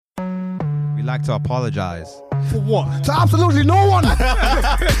We like to apologize. For what? To absolutely no one.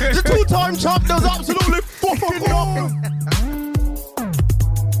 The two-time champ does absolutely fucking nothing.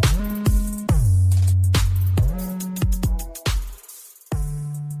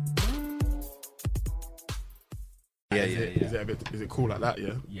 Yeah. Is it cool like that?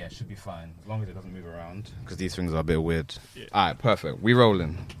 Yeah. Yeah, it should be fine as long as it doesn't move around because these things are a bit weird. Yeah. All right, perfect. We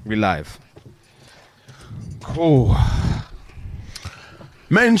rolling. We live. Cool.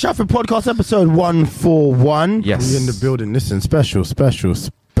 Men Shafford podcast episode 141. Yes. We in the building. Listen, special. So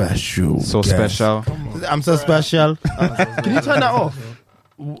guest. special. I'm so special. Can you turn that off?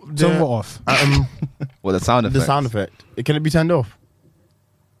 Turn what off? Well, the sound effect. The sound effect. Can it be turned off?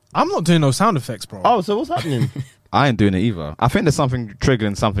 I'm not doing no sound effects, bro. Oh, so what's happening? I ain't doing it either. I think there's something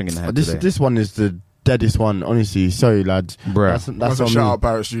triggering something in the head today. This one is the deadest one, honestly. Sorry, lads. Bruh. That's a on shout me. out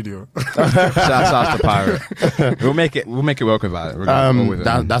Pirate Studio. Shout out to Pirate. We'll make it work without it. We're gonna go with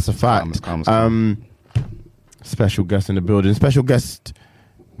it. That's a fact. Calm. Special guest in the building. Special guest.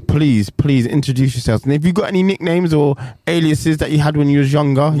 Please introduce yourselves. And if you got any nicknames or aliases that you had when you was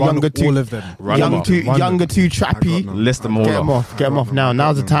younger, All younger of them. younger too trappy, List them all off. Get them off now.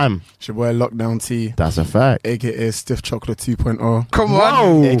 Now's the time. It's your boy lockdownT, That's a fact. aka Stiff Chocolate 2.0. Come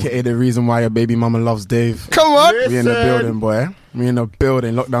on. aka the reason why your baby mama loves Dave. Come on. We in the building, boy. We in the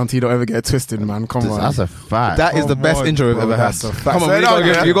building. lockdownT, don't ever get it twisted, man. Come on. That's a fact. That is the best intro we've ever had. That's a fact. Come on, Say you gotta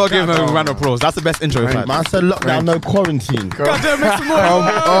that give him a again. round of applause. That's the best intro we've had. Man said lockdown, no quarantine. Goddamn, make some more.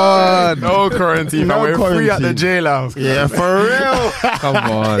 Oh, No quarantine. No We're free at the quarantine. jailhouse. Yeah, for real. come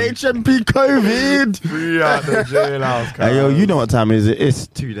on. HMP COVID. Free at the jailhouse. Hey, yo, you know what time it is? It's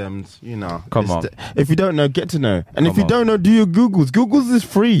two dems, you know. Come It's on. If you don't know, get to know. And if Come you on. don't know, do your Googles. Googles is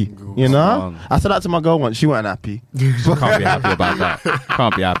free, you know? on. I said that to my girl once. She wasn't happy.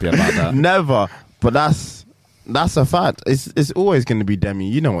 Can't be happy about that. Never. But that's a fact. It's always going to be Demi.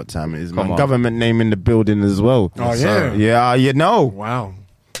 You know what time it is, man. Come on. Government name in the building as well. Oh, yeah. Yeah, you know. Wow.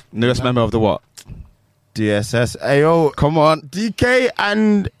 Newest member of the what? DSS. Ayo, Come on. DK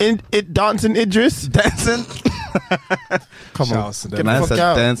and Dancing Idris. Dancing. Come on. Shouts to them. Get the Man fuck said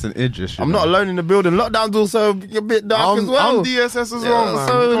out. dancing Idris. I'm not alone in the building. Lockdown's also a bit dark as well. I'm DSS as well, man.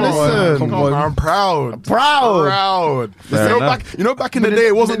 so Come listen. on. Come on. I'm proud. Proud. Fair enough. Back in the day,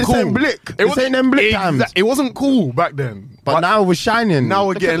 it wasn't this cool. ain't blick. It This wasn't- ain't them blick times. It wasn't cool back then. But now we're shining. Now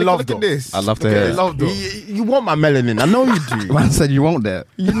we're Look getting at- loved, Look at though. this. I love to Getting hear it. loved, though. You want my melanin. I know you do. Man said you want that.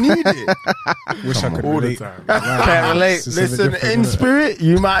 You need it. Wish I could all the relate. time. Can't relate. Listen, in spirit,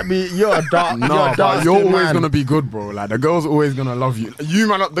 you might be. You're a dark. No, dark you're always man. gonna be good, bro. Like the girls are always gonna love you.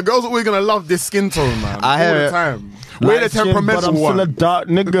 The girls are always gonna love this skin tone, man. I all hear the it. time. We're the Light skin, temperamental but I'm one. still a dark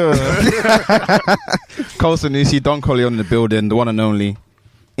nigga. Colson, you see Don Corleone in the building, the one and only.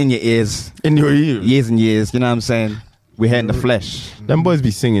 In your ears. In your ear. Years and years. You know what I'm saying? We're here in the flesh. Them boys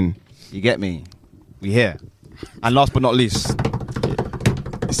be singing. You get me? We here. And last but not least,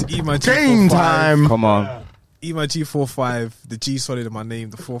 It's Ema Game G45. time. come on. Ema G45. The G solid in my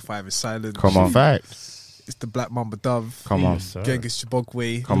name. The 45 is silent. Come on. Facts. It's the Black Mamba Dove. Come on. Genghis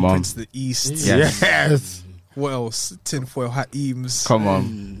Chibogwe. Come on. Prince of the East. Yes. Yes. What else? Tinfoil Hat Eames. Come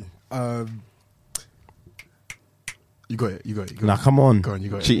on. You got it. Nah, come on. Go on, you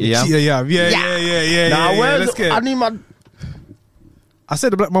got it. Cheater, yeah? Yeah. Nah, where's Let's get it. I need my. I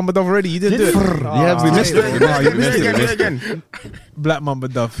said the Black Mamba Dove already. You didn't do it. Yeah, we missed it. You We missed missed it. it. again. Black Mamba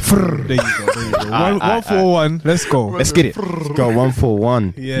Dove. There you go. One for one. Let's go. Let's get it. Go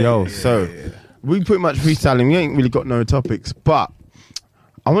 141. Yeah. We pretty much freestyling. We ain't really got no topics, but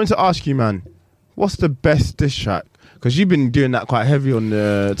I wanted to ask you, man, what's the best diss track? Because you've been doing that quite heavy on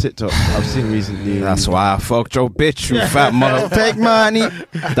the TikTok. I've seen recently. That's why I fucked your bitch, you fat mother. Take money.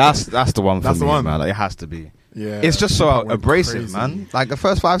 That's the one for That's me, the one. man. Like, it has to be. Yeah. It's just so That went abrasive, crazy. man. Like the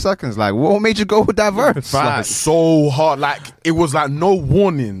first 5 seconds, like what made you go with that verse? Like, So hard, like it was like no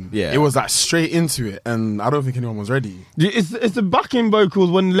warning. Yeah. It was like straight into it, and I don't think anyone was ready. It's the backing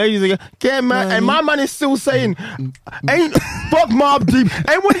vocals when the ladies are going, "Get man," and my man is still saying, "Ain't fuck Mob Deep,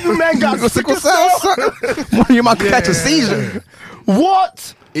 ain't one of you men got sickle cell." One of you might catch a seizure.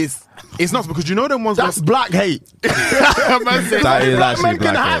 What? It's not because you know them ones. That's black hate. Man said, That is Black actually men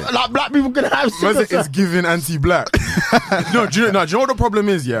can black have, hate. like black people can have man sickle said cell. it's giving anti-black. No, do you know what the problem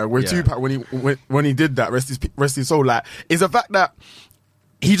is? Yeah, where Yeah. Tupac when he did that, rest his soul. Like, is the fact that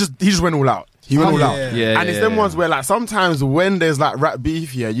he just went all out. He went all out. Yeah, and it's yeah, them yeah. ones where like sometimes when there's like rap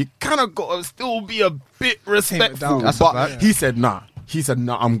beef, yeah, you kind of gotta still be a bit respectful. That's a But fact. he said nah.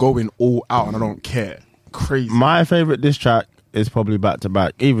 I'm going all out and I don't care. Crazy. My favorite diss track is probably Back to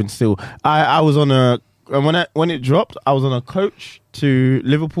Back. Even still, I was on a when it dropped, I was on a coach to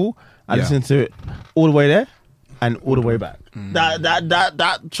Liverpool. I Yeah. listened to it all the way there and all the way back.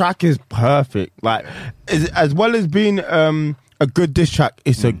 That track is perfect. Like, as well as being a good diss track,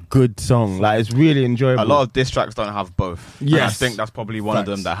 it's a good song. Like, it's really enjoyable. A lot of diss tracks don't have both. Yes. And I think that's probably one of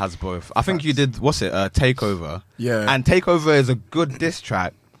them that has both. I think you did, Takeover. Yeah. And Takeover is a good diss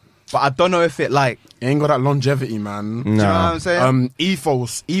track, but I don't know if it like... It ain't got that longevity, man. No. Do you know what I'm saying?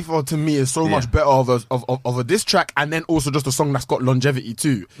 Ethos to me is so much better of a diss track, and then also just a song that's got longevity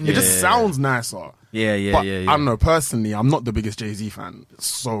too. It just sounds nicer. Yeah. But I don't know, personally, I'm not the biggest Jay-Z fan,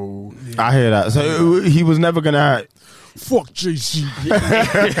 so... I hear that. So he was never gonna... Fuck Jay-Z. What's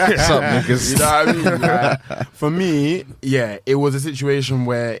up, niggas? You know what I mean? Like, for me, it was a situation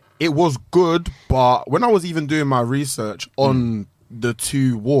where it was good, but when I was even doing my research on the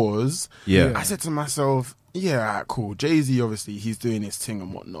two wars, I said to myself, cool. Jay-Z, obviously, he's doing his thing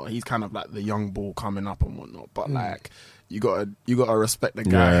and whatnot. He's kind of like the young bull coming up and whatnot. But like, you gotta respect the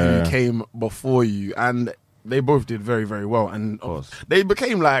guy who came before you, and they both did very, very well, and they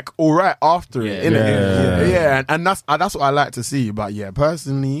became like all right after it. And that's what I like to see. But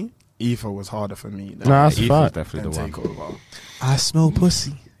personally, Ether was harder for me. That's fine. Definitely the one. Takeover. I smell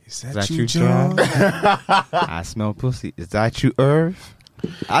pussy. Is that you, John? I smell pussy. Is that you, Irv?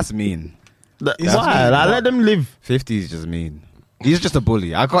 That's mean. Why? Like, let them live. 50 is just mean. He's just a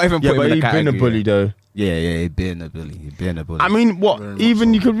bully. I can't even put him but in the he's category. been a bully though. Yeah, he's been a bully. He's been a bully. I mean, what? Very much Even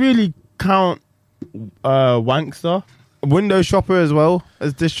so. you could really count Wankster, Window Shopper as well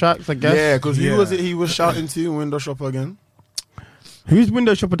as diss tracks, I guess. Yeah, because who was it he was shouting to? Window Shopper again? Who's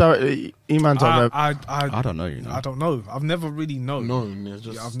Window Shopper director? E-Man I don't know, you know. I don't know. I've never really known.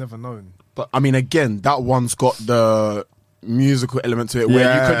 I've I've never known. But I mean, again, that one's got the musical element to it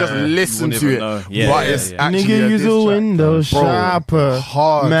where you could just listen to it. But it's actually Nigga, a use diss a track. window Bro, shopper.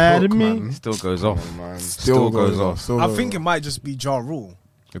 hard Mad hook, at me. man. Still goes off. Still goes off. I think it might just be Ja Rule.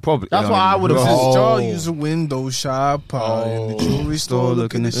 It probably. That's what I would've It said. says Ja use a window shopper in the jewelry store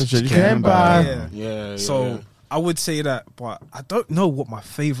looking at shit you can't buy. Yeah. So I would say that, but I don't know what my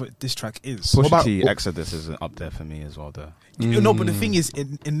favorite diss track is. Pusha T Exodus is up there for me as well, though. No, but the thing is,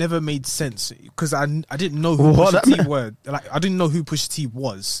 it never made sense because I didn't know who What? Pusha T were. Like, I didn't know who Pusha T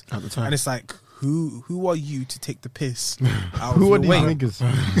was At the time. and it's like, who are you to take the piss out Who are of these your way?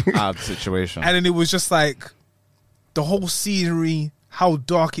 niggas? Out of the situation. And then it was just like the whole scenery, how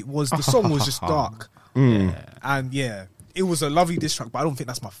dark it was. The song was just dark, and it was a lovely diss track. But I don't think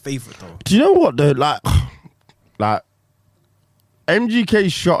that's my favorite though. Do you know what though? Like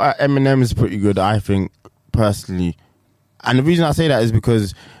MGK's shot at Eminem is pretty good, I think, personally. And the reason I say that is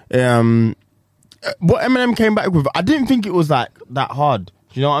because what Eminem came back with, I didn't think it was like that hard.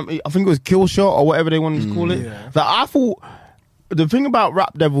 Do you know what I mean? I think it was Kill Shot or whatever they wanted to call it. Yeah. Like, I thought the thing about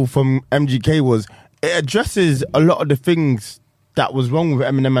Rap Devil from MGK was it addresses a lot of the things that was wrong with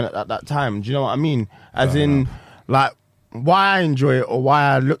Eminem at that time. Do you know what I mean? As in, like, why I enjoy it or why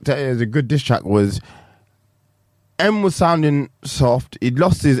I looked at it as a good diss track was M was sounding soft. He'd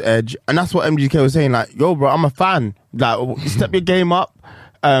lost his edge, and that's what MGK was saying. Like, yo, bro, I'm a fan. Like, step your game up.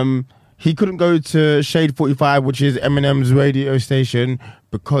 He couldn't go to Shade 45, which is Eminem's radio station,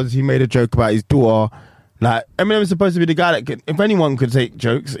 because he made a joke about his daughter. Like, Eminem is supposed to be the guy that if anyone could take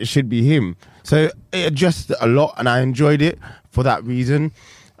jokes, it should be him. So it addressed it a lot, and I enjoyed it for that reason.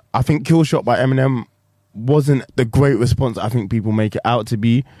 I think Kill Shot by Eminem wasn't the great response I think people make it out to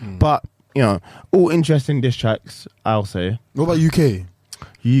be, but you know, all interesting diss tracks, I'll say. What about UK?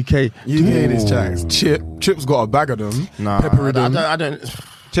 UK diss tracks. Chip's got a bag of them. Nah, Pepper Rhythm. I don't.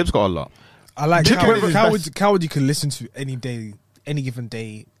 Chip's got a lot. I like Chicken Coward. was Coward, Coward you can listen to any day, any given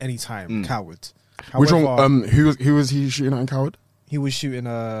day, any time. Coward. Which However, one? Who was he shooting at in Coward? He was shooting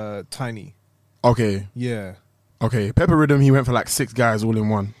Tiny. Okay. Yeah. Okay. Pepper Rhythm. He went for like 6 guys all in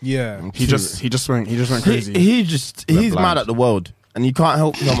one. Yeah. He just went crazy. He's blind. mad at the world, and you can't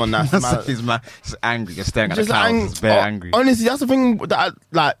help someone that's mad. He's mad. He's angry. He's staring at the Just clouds. He's bare angry. Honestly, that's the thing that I,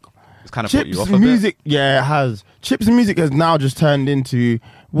 like. It's kind of put Chips you off a music, yeah, it has. Chips music has now just turned into.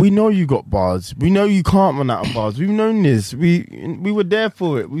 We know you got bars. We know you can't run out of bars. We've known this. We were there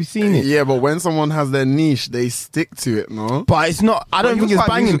for it. We've seen it. Yeah, but when someone has their niche, they stick to it, no? But it's not. I don't he think was it's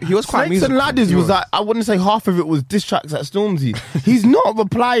quite banging. he was quite Snakes and musical. Ladders He was was. like, I wouldn't say half of it was diss tracks at Stormzy. He's not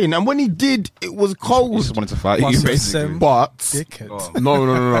replying, and when he did, it was He cold. just wanted to fight you, Bust basically. them. But Dickhead.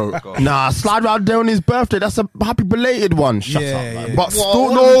 no. Nah, slide round there on his birthday. That's a happy belated one. Shut Yeah, up, man. yeah. But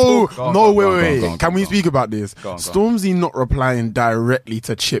Go on, wait. go Can we on. speak about this? Go on. Stormzy not replying directly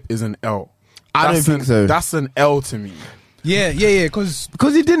to Chip is an L. I don't think so. That's an L to me. Yeah, because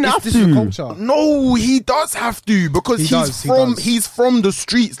he didn't have this is the to. culture. No, he does have to because He does. he's from the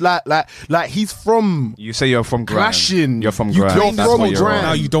streets. Like he's from. You say you're from Grime. Clashing. You're from You Grime. claim That's from what you're Grime. on.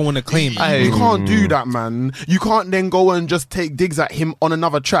 Now you don't want to claim it. You can't do that, man. You can't then go and just take digs at him on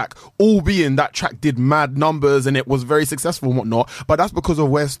another track, albeit that track did mad numbers and it was very successful and whatnot. But that's because of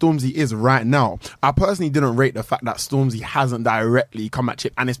where Stormzy is right now. I personally didn't rate the fact that Stormzy hasn't directly come at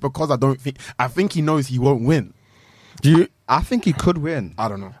Chip, and it's because I think he knows he won't win. I think he could win. I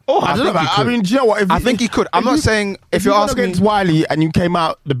don't know. I don't know. I mean, do you know what? I think he could. I'm not saying if you're went asking against Wiley and you came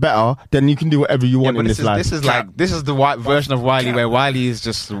out the better, then you can do whatever you want but in this life. this is the white version of Wiley where Wiley is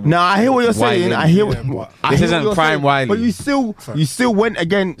just. No, I hear what you're saying. I hear what. I This hear isn't what you're prime saying, Wiley. But you still went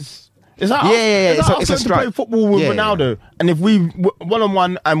against. It's like It's a us going to strike. play football with Ronaldo, and if we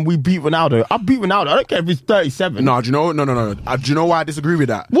one-on-one and we beat Ronaldo, I beat Ronaldo. I don't care if he's 37. No, do you know? No. Do you know why I disagree with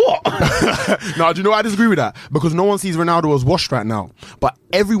that? What? No, do you know why I disagree with that? Because no one sees Ronaldo as washed right now, but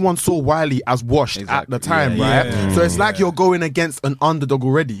everyone saw Wiley as washed at the time, right? Yeah. So it's like you're going against an underdog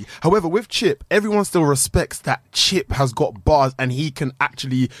already. However, with Chip, everyone still respects that Chip has got bars and he can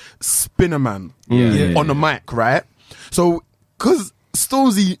actually spin a man on the mic, right? So, because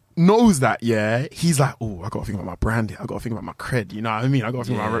Stormzy knows that, he's like, oh, I gotta think about my brand here. I gotta think about my cred. You know what I mean? I gotta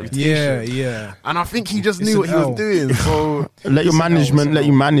think about my reputation. Yeah. And I think he just knew what he was doing. So Let your management let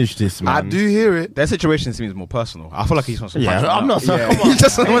you manage this, man. I do hear it. Their situation seems more personal. I feel like he just wants to punch man I'm not up. so. Yeah. Come on. He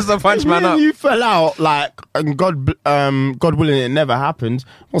just wants to punch man up. You fell out, like, and God willing, it never happened.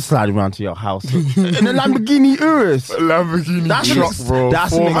 I'll slide around to your house in a Lamborghini Urus. Lamborghini That's truck, bro.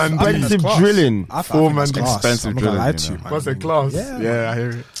 That's an Four-man expensive class. drilling. I Four-man think that's class. expensive I'm not gonna lie drilling, to you you, know. man. What's a class? Yeah. I hear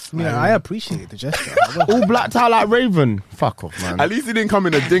it. I appreciate the gesture. All blacked out like Raven. Fuck off, man. At least he didn't come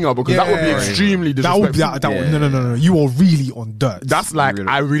in a dinger because that would be Yeah. extremely That would disrespectful. be no. You are really on dirt. That's like,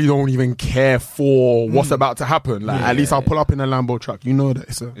 I really don't even care for what's about to happen. Like, at least I'll pull up in a Lambo truck. You know that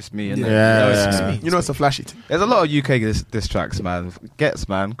It's me, innit? Yeah. you know it's a flashy thing. There's a lot of UK diss tracks, man. Gets,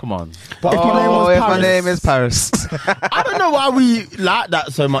 man. Come on. But if my name was my Paris- name is Paris. I don't know why we like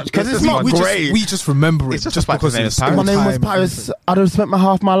that so much because it's not we great. we just remember it It's just just the fact because his of name the is My name was time. Paris. I'd have spent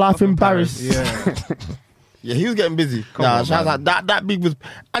half my life in Paris. Yeah. Yeah, he was getting busy. on, Shout man. out that big was,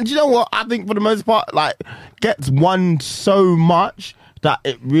 and do you know what? I think for the most part, like, Gets won so much that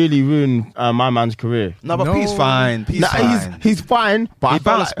it really ruined my man's career. No, but No. P's fine. P's fine. He's fine, but He I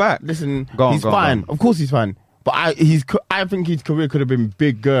feel bounced back. Listen, Go on, he's go on, fine. go on. Of course, he's fine. But I think his career could have been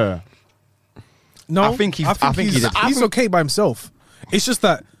bigger. No, I think he did. he's okay by himself. It's just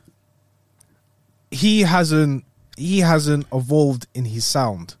that he hasn't evolved in his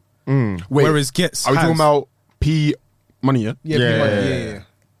sound. Wait, Whereas Gets are we has. talking about P Money, yeah? Yeah, Yeah, P-Money, yeah, yeah.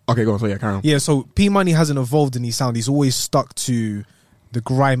 Okay, go on. So yeah, carry on. Yeah, so P Money hasn't evolved in his sound. He's always stuck to the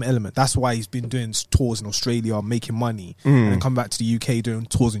grime element. That's why he's been doing tours in Australia, making money, and then come back to the UK doing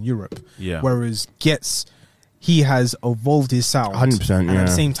tours in Europe. Yeah. Whereas Gets, he has evolved his sound, 100%, and at yeah.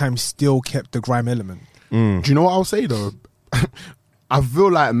 the same time still kept the grime element. Do you know what I'll say though? I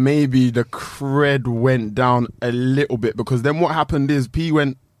feel like maybe the cred went down a little bit because then what happened is P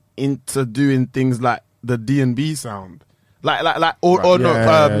went into doing things like the D&B sound. Or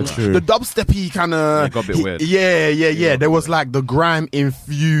Yeah, true. the dubsteppy kind of. It got a bit weird. Yeah. There was like the grime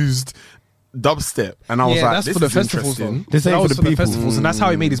infused dubstep, and I was like, that's this for the is festivals. interesting. This ain't That for was the people. festivals, and that's how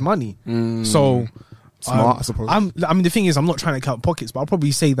he made his money. So Smart, I suppose. I mean, the thing is, I'm not trying to count pockets, but I'll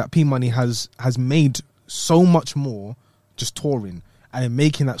probably say that P Money has made so much more just touring and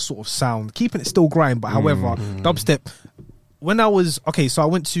making that sort of sound, keeping it still grime, but however, dubstep. When I was so I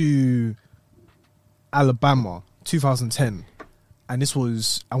went to Alabama 2010, and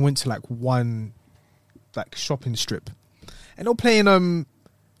I went to like one like shopping strip, and they were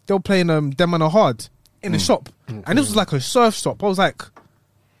playing Them Man Are Hard in the shop, and this was like a surf shop. I was like,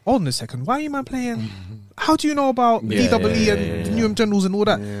 hold on a second, why are you man playing? How do you know about DWE and the New M Generals and all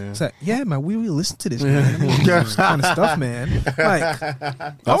that? It's like, yeah, man, we will listen to this, man. This kind of stuff, man. Like,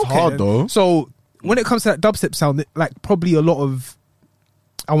 That's hard, then. though. So when it comes to that dubstep sound, like probably a lot of,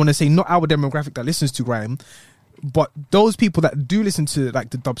 I want to say not our demographic that listens to grime, but those people that do listen to like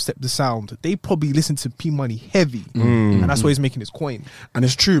the dubstep, the sound, they probably listen to P Money heavy, and that's why he's making his coin. And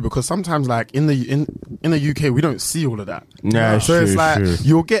it's true because sometimes, like in the UK, we don't see all of that. Yeah, so true, it's like true.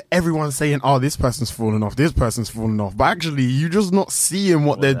 you'll get everyone saying, "Oh, this person's falling off, this person's falling off," but actually, you're just not seeing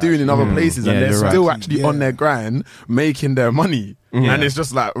what they're doing in other places, and Yeah, they're you're still right. actually on their grind, making their money. And it's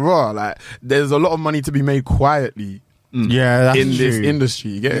just like raw. Like there's a lot of money to be made quietly Yeah, that's in true. this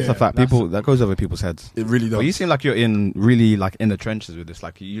industry. You get It's it? a fact. That goes over people's heads. It really does. But you seem like you're in the trenches with this.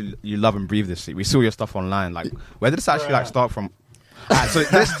 Like you love and breathe this. We saw your stuff online. Like where did this actually like start from? Alright, so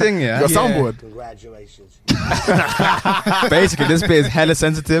this thing, Your soundboard. Congratulations. basically this bit is hella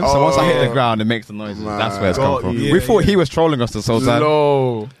sensitive. So once I hit the ground, it makes the noises. That's where it's come from. Yeah, We thought he was trolling us this whole time.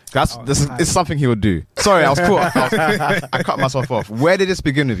 No. It's something he would do. Sorry, I was caught. I cut myself off. Where did this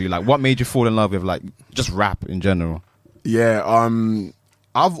begin with you? Like, what made you fall in love with like just rap in general? Yeah,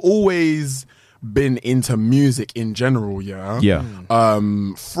 I've always been into music in general, Yeah.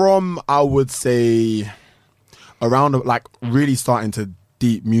 From, I would say, around like really starting to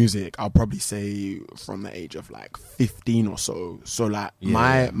deep music, I'll probably say from the age of like 15 or so. So like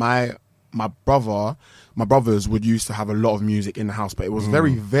my brothers would used to have a lot of music in the house, but it was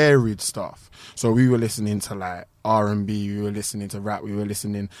very varied stuff. So we were listening to like R&B, we were listening to rap, we were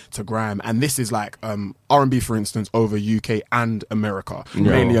listening to grime, and this is like R&B, for instance, over UK and America,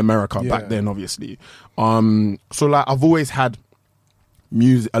 mainly America back then, obviously. So like I've always had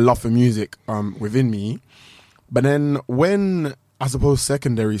a love for music within me, but then when I suppose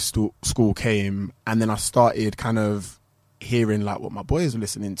secondary school came, and then I started kind of hearing like what my boys were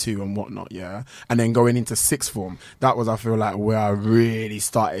listening to and whatnot, and then going into sixth form, that was, I feel like, where I really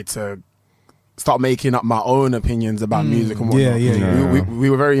started to start making up my own opinions about music and whatnot. We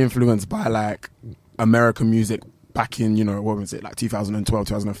were very influenced by like American music back in, what was it, like 2012,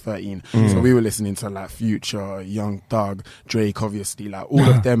 2013. So we were listening to like Future, Young Thug, Drake, obviously, like all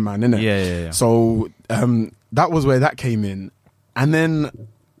of them, man, innit? Yeah. So that was where that came in. And then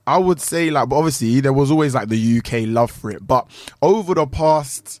I would say, like, but obviously there was always like the UK love for it. But over the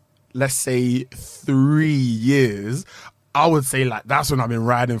past, let's say 3 years, I would say like that's when I've been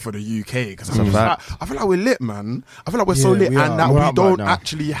riding for the UK, because I feel like we're lit, man. I feel like we're so lit, and that we don't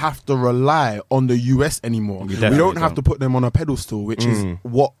actually have to rely on the US anymore. We don't have to put them on a pedestal, which is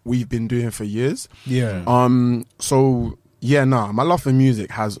what we've been doing for years. So my love for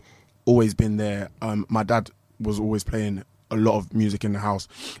music has always been there. My dad was always playing a lot of music in the house,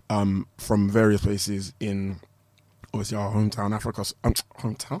 from various places in obviously our hometown Africa,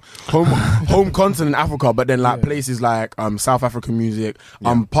 home continent Africa, but then like places like South African music,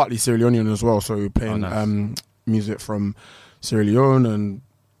 partly Sierra Leonean as well. So we're playing music from Sierra Leone and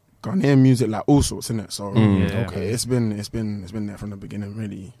Ghanaian music, like all sorts, innit? So it's been there from the beginning,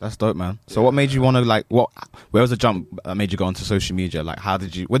 really. That's dope, man. So what made you want to where was the jump that made you go onto social media? Like, where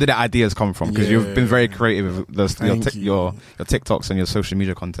did the ideas come from? Because you've been very creative with your TikToks and your social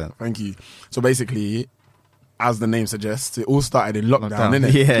media content. Thank you. So basically, as the name suggests, it all started in lockdown,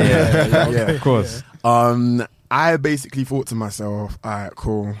 innit? Yeah, of course. I basically thought to myself, all right,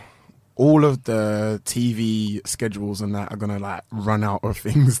 cool. All of the TV schedules and that are gonna like run out of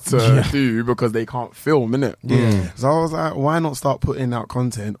things to do because they can't film, innit? So I was like, why not start putting out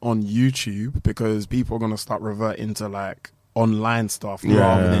content on YouTube, because people are gonna start reverting to like online stuff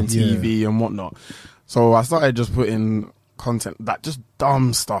rather than TV and whatnot. So I started just putting content, that just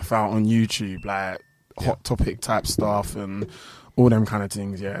dumb stuff out on YouTube, like hot topic type stuff and all them kind of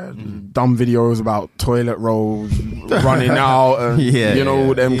things, dumb videos about toilet rolls running out and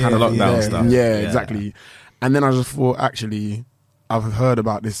them kind of lockdown stuff. Exactly. And then I just thought, actually, I've heard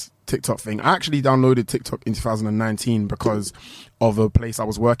about this TikTok thing. I actually downloaded TikTok in 2019 because of a place I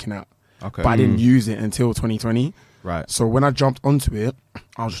was working at, but I didn't use it until 2020. Right. So when I jumped onto it,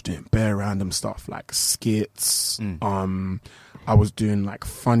 I was just doing bare random stuff like skits. I was doing like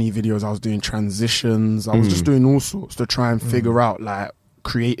funny videos. I was doing transitions. I was just doing all sorts to try and figure out like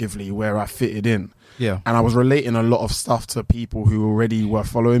creatively where I fitted in. Yeah. And I was relating a lot of stuff to people who already were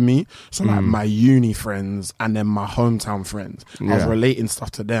following me. So like my uni friends and then my hometown friends. I was relating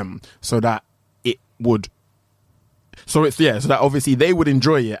stuff to them so that it would. So that obviously they would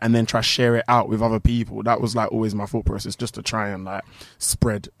enjoy it and then try to share it out with other people. That was like always my thought process, just to try and like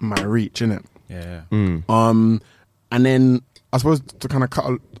spread my reach, innit? Yeah. And then I suppose to kind of cut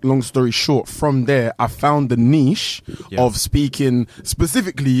a long story short, from there I found the niche of speaking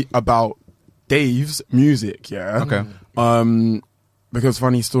specifically about Dave's music. Okay. Because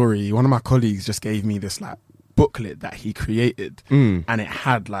funny story, one of my colleagues just gave me this like booklet that he created, and it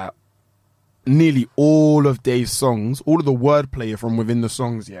had like nearly all of Dave's songs, all of the wordplay from within the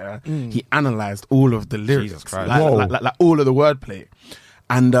songs. He analysed all of the lyrics, Jesus Christ. like all of the wordplay.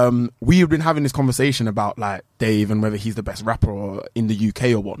 And we've been having this conversation about like Dave and whether he's the best rapper in the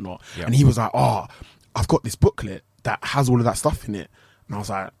UK or whatnot. And he was like, I've got this booklet that has all of that stuff in it. And I was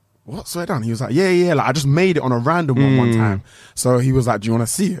like, what? Swear down. He was like, yeah. Like I just made it on a random one time. So he was like, do you want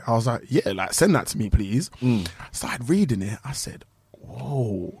to see it? I was like, yeah, like send that to me, please. Started reading it. I said,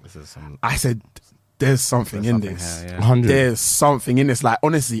 whoa. I said, there's something in this. Here, There's something in this. Like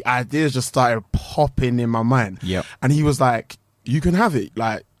honestly, ideas just started popping in my mind. Yep. And he was like, you can have it.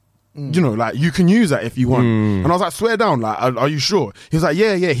 Like, you know, like, you can use that if you want. And I was like, swear down, like, are you sure? He was like,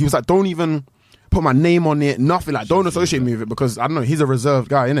 yeah. He was like, don't even put my name on it, nothing, like, don't associate me with it, because I don't know, he's a reserved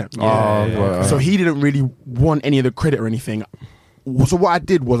guy, innit? So he didn't really want any of the credit or anything. So what I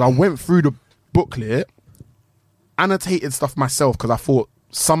did was I went through the booklet, annotated stuff myself, because I thought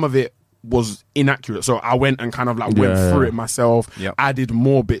some of it was inaccurate. So I went and kind of like went through it myself, added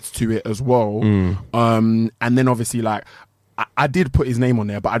more bits to it as well. And then obviously, like, I did put his name on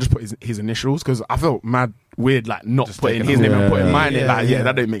there, but I just put his initials, because I felt mad weird, like, not just putting his name and putting mine in. Like,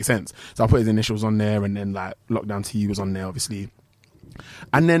 that didn't make sense. So I put his initials on there, and then, like, lockdownT was on there, obviously.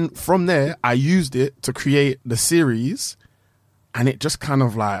 And then from there, I used it to create the series, and it just kind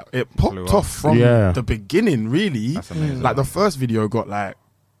of, like, it popped off from the beginning, really. That's amazing. Like, the first video got, like,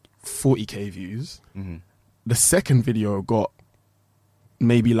 40k views. The second video got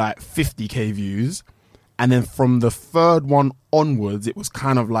maybe, like, 50k views. And then from the third one onwards, it was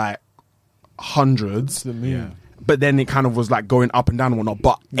kind of like hundreds. But then it kind of was like going up and down and whatnot.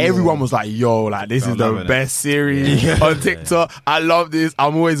 But everyone was like, yo, like, this is the best series on TikTok. I love this.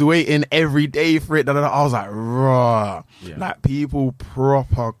 I'm always waiting every day for it. I was like, raw. Like, people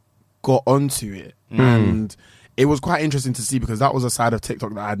proper got onto it. And it was quite interesting to see, because that was a side of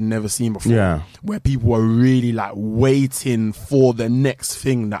TikTok that I'd never seen before. Where people were really, like, waiting for the next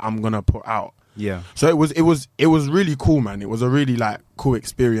thing that I'm going to put out. So it was really cool, man. It was a really, like, cool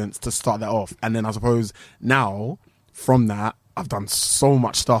experience to start that off. And then I suppose now from that, I've done so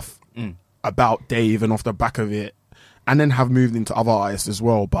much stuff about Dave and off the back of it, and then have moved into other artists as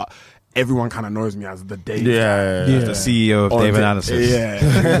well. But everyone kind of knows me as the Dave. The CEO of Dave Analysis.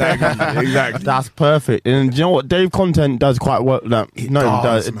 Exactly. That's perfect. And do you know what? Dave content does quite well.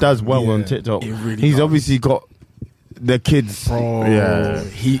 It does well on TikTok. He's obviously got the kids.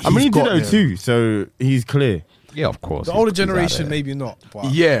 He did it too, so he's clear. Yeah, of course. The older generation, maybe not.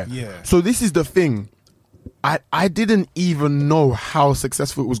 But So this is the thing. I didn't even know how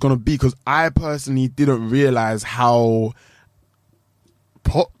successful it was going to be, because I personally didn't realize how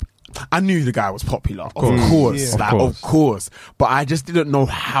I knew the guy was popular, of course, but I just didn't know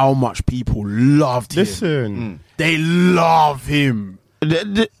how much people loved him. Listen, they love him.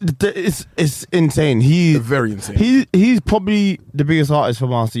 It's insane. He's very insane. He's probably the biggest artist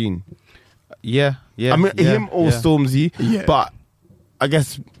from our scene. Yeah. I mean, him or Stormzy, but I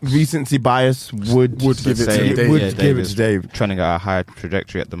guess recency bias would give it to Dave. Trending at a higher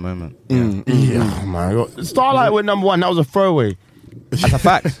trajectory at the moment. Oh my god! Starlight went number 1. That was a throwaway. That's a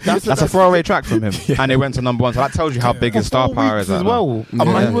fact. That's a throwaway track from him, and it went to number 1. So that tells you how big his star power is as well. He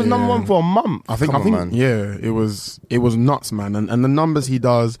was number 1 for a month. I think, it was nuts, man. And the numbers he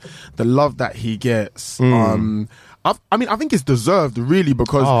does, the love that he gets. I think it's deserved, really,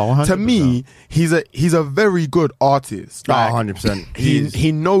 because to me, he's a very good artist. Like, 100%.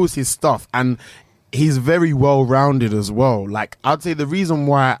 He knows his stuff, and he's very well rounded as well. Like, I'd say the reason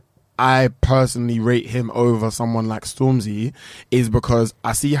why I personally rate him over someone like Stormzy is because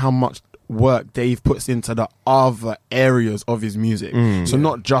I see how much work Dave puts into the other areas of his music. So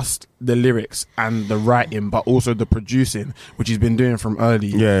not just the lyrics and the writing, but also the producing, which he's been doing from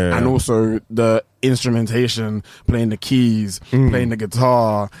early. And also the instrumentation, playing the keys, playing the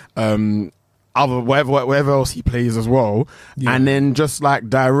guitar, whatever else he plays as well. And then just like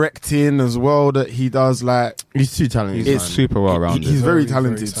directing as well that he does. Like, he's too talented. He's super well rounded. He's very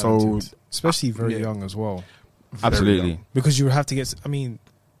talented. So especially very young as well. Absolutely. Because you would have to get,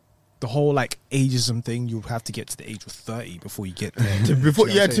 the whole like ageism thing, you have to get to the age of 30 before you get there. To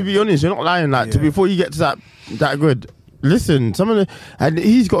be honest, you're not lying. Like, before you get to that good. Listen, and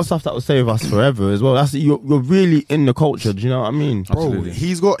he's got stuff that will save us forever as well. That's you're really in the culture. Do you know what I mean? Absolutely.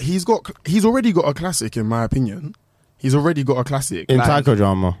 He's already got a classic, in my opinion. He's already got a classic in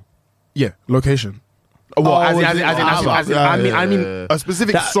psychodrama. Yeah, Location. I mean, a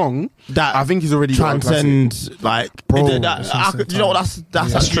specific song that I think he's already transcends, like, bro. You know what?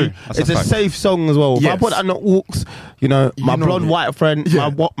 That's true. It's a safe song as well. If I put that on the aux, my blonde white friend,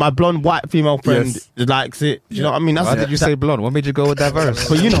 my blonde white female friend likes it. You know what I mean? Why did you say blonde? What made you go with that verse?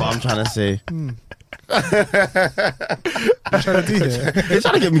 But you know what I'm trying to say. What you trying to do here? They're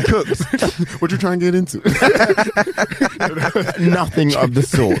trying to get me cooked. What you trying to get into? Nothing of the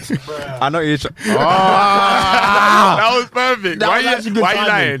sort. I know you're that was perfect. Why are you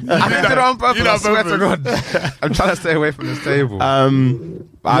lying? I did it on purpose. I swear to God. I'm trying to stay away from this table.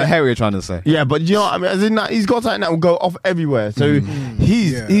 I hear what you're trying to say. Yeah, but you know what I mean? As in, he's got something that will go off everywhere. So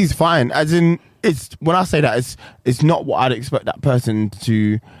he's fine. As in, when I say that, it's not what I'd expect that person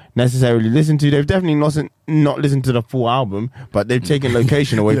to necessarily listen to. They've definitely not listened to the full album, but they've taken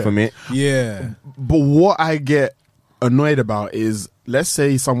Location away from it. Yeah. But what I get annoyed about is, let's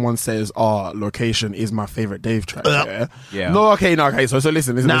say someone says, Location is my favorite Dave track. Yeah. No, okay. So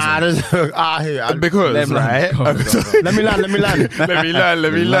listen. Because, right? Let me land.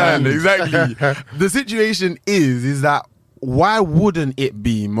 Let me learn. Exactly. The situation is that why wouldn't it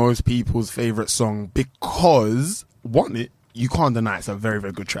be most people's favorite song? Because you can't deny it's a very,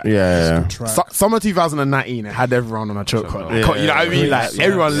 very good track. Yeah. Summer 2019, it had everyone on a chokehold. You know what I mean? Like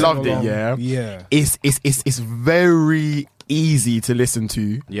everyone loved it. Yeah. It's very easy to listen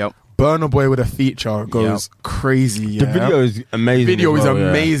to. Yep. Burna Boy with a feature goes crazy. Yeah? The video is amazing. The video is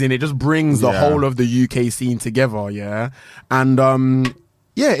amazing. Yeah. It just brings the whole of the UK scene together. Yeah. And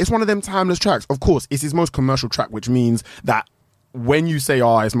it's one of them timeless tracks. Of course, it's his most commercial track, which means that when you say,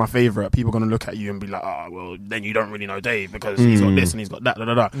 it's my favorite, people are going to look at you and be like, well, then you don't really know Dave because he's got this and he's got that.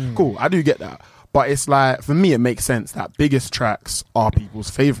 Cool, I do get that. But it's like, for me, it makes sense that biggest tracks are people's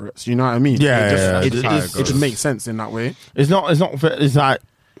favorites. You know what I mean? It just makes sense in that way. It's like,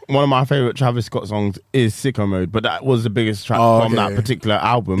 one of my favorite Travis Scott songs is Sicko Mode, but that was the biggest track from that particular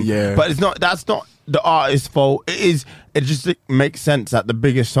album. Yeah. But that's not the artist's fault. It just makes sense that the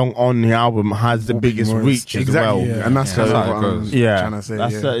biggest song on the album has the biggest reach as well. Yeah. And that's kind of what I'm trying to say.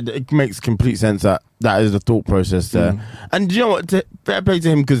 It makes complete sense that is the thought process there. And do you know what? Fair play to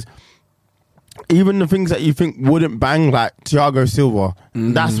him, because even the things that you think wouldn't bang, like Thiago Silva,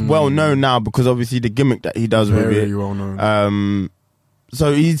 that's well known now because obviously the gimmick that he does with it. Very well known.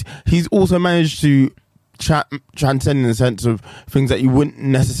 So he's also managed to transcend in the sense of things that you wouldn't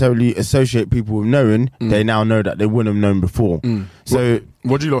necessarily associate people with knowing. They now know that they wouldn't have known before. So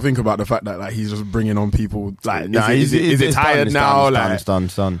what do you lot think about the fact that like he's just bringing on people? Like, is it tired now? It's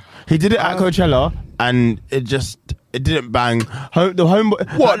done. He did it at Coachella, and it didn't bang. The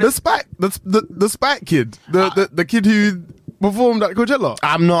homeboy. What, the Spat kid, the kid who performed at Coachella?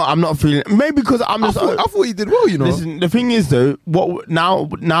 I'm not feeling. Maybe because I thought he did well. You know. Listen, the thing is though, now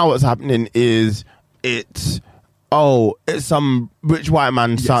what's happening is it's some rich white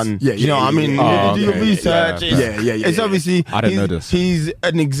man's son. Yeah, you know what I mean? Do your research. It's obviously I didn't know this. He's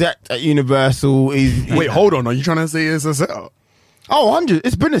an exec at Universal. Wait, hold on. Are you trying to say it's a setup? 100.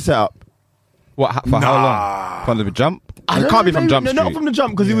 It's been a setup. What for how long? From the Jump? It can't be from Jump Street. Not from the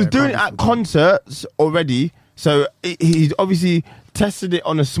Jump, because he was doing it at concerts already. So he's obviously tested it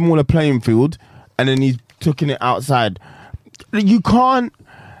on a smaller playing field, and then he's taking it outside. You can't.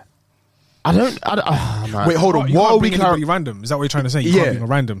 Wait, hold on. What are we random? Is that what you're trying to say? You can't bring a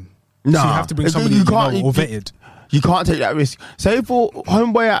random. No, so you have to bring somebody you know or vetted. You can't take that risk. Say for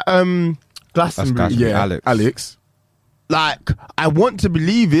homeboy at Glastonbury, Alex. Like, I want to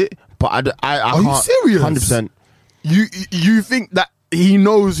believe it, but I are you serious? 100%. You think that he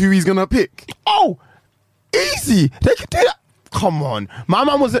knows who he's gonna pick? Oh, easy. They could do that. Come on, my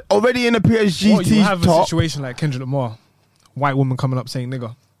man was already in a PSG you have top. A situation like Kendrick Lamar, white woman coming up saying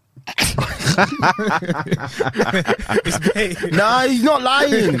nigga. Nah, he's not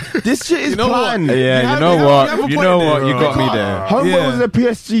lying. This shit is planned. Yeah, you know what? You got me there. Homeboy was in a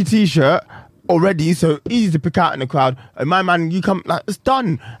PSG t-shirt already, so easy to pick out in the crowd. And my man, you come like it's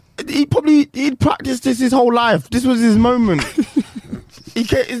done. He'd practiced this his whole life. This was his moment.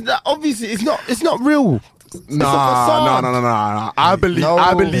 Obviously, it's not real. Nah. I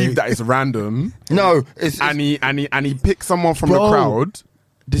believe that it's random. No, and he picked someone from the crowd.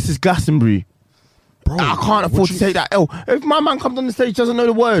 This is Glastonbury. Bro, I can't afford to take that L. If my man comes on the stage, doesn't know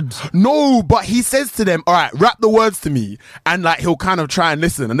the words. No, but he says to them, all right, rap the words to me. And like, he'll kind of try and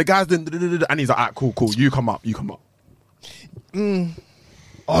listen. And the guy's doing, and he's like, all right, cool. You come up.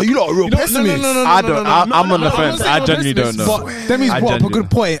 Oh, you lot are a real pessimist. No, I'm on the fence. I genuinely don't know. But Demi's brought up a good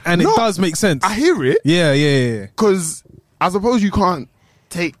point, and it does make sense. I hear it. Yeah. Because I suppose you can't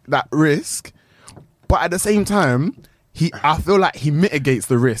take that risk. But at the same time, I feel like he mitigates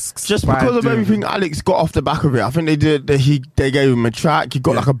the risks just because of everything Alex got off the back of it. I think they gave him a track. He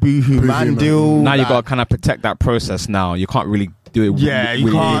got like a Boohoo Man deal. Now you got to kind of protect that process. Now you can't really do it. Yeah,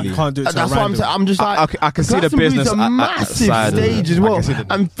 you can't do it. That's what I'm saying. I'm just like, I can see the business. A massive stage as well,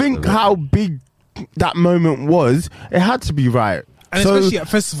 and think how big that moment was. It had to be right, and especially at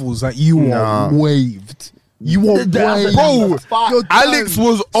festivals, like you are waved. You were bro. Alex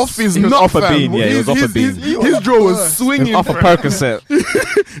was off his nut, off a bean. Yeah, he was off a bean. His jaw was swinging. Off a Percocet.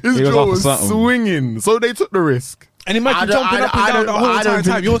 His jaw was swinging. So they took the risk. And imagine jumping up and down the whole entire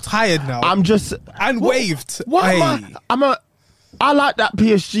time. You're tired now. I'm just waved. What? I like that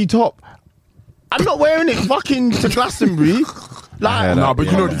PSG top. I'm not wearing it fucking to Glastonbury. Like, but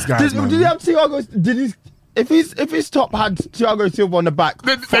you know these guys. Did he have Thiago? If his top had Thiago Silva on the back,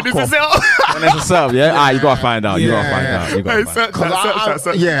 then fuck it's off. a setup. And it's a setup, yeah? You gotta find out. Yeah, I'm doing it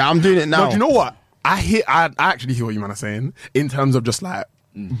now. Yeah, I'm doing it now. But you know what? I actually hear what you man are saying in terms of just like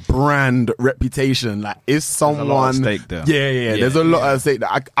brand reputation. Like, if someone, There's a lot at stake there. Yeah, there's a lot at stake there.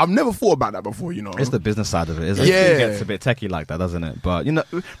 I've never thought about that before, you know. It's the business side of it, isn't it? Yeah. It gets a bit techie like that, doesn't it? But, you know,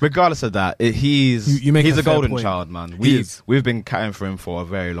 regardless of that, he's You make he's a a fair golden point. child, man. He is. We've been catting for him for a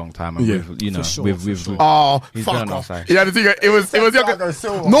very long time, and Yeah. we've, you know, For sure, we've for sure. Oh, he's been fuck on our off. side. Yeah, the thing, it was younger.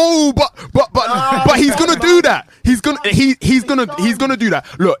 Silva. No, but he's gonna do that. He's gonna do that.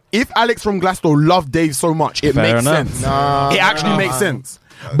 Look, if Alex from Glasgow loved Dave so much, it Fair makes enough. sense. Nah, It actually makes sense.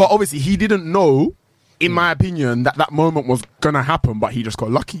 But obviously, he didn't know, in my opinion, that moment was gonna happen. But he just got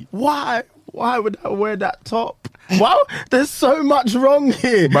lucky. Why? Why would I wear that top? Why? There's so much wrong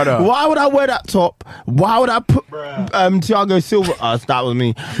here. Brother. Why would I wear that top? Why would I put Thiago Silva? That was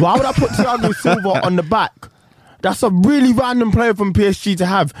me. Why would I put Thiago Silva on the back? That's a really random player from PSG to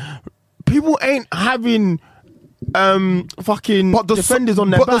have. People ain't having fucking defenders on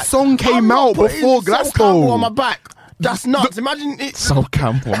their back. But the song came I'm not out putting before Sol Glasgow. Campbell on my back. That's nuts. Imagine it. So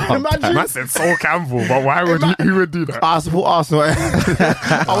Campbell. Imagine. Man said Sol Campbell, but why would who would do that? I support Arsenal.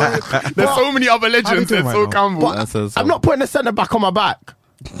 There's so many other legends. doing There's right Sol now? Campbell. But I'm not putting a centre back on my back.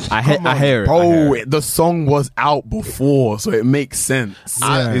 I hear it. I hear Bro, it. the song was out before, so it makes sense.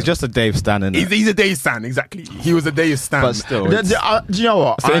 He's just a Dave Stan, innit? He's a Dave Stan, exactly. He was a Dave Stan. But still, Do it's- you know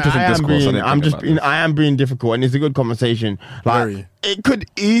what? It's an interesting discourse, I didn't think about I am being difficult, and it's a good conversation. Like, Very. it could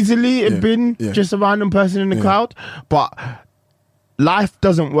easily have been just a random person in the crowd, but life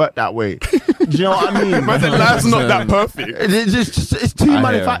doesn't work that way. Do you know what I mean? Man said life's not that perfect. It's too I hear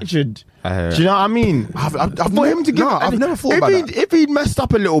manufactured. I hear Do you know what I mean? I've For him to give, I've never thought about that. If he'd messed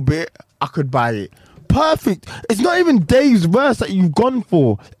up a little bit, I could buy it. Perfect. It's not even Dave's verse that you've gone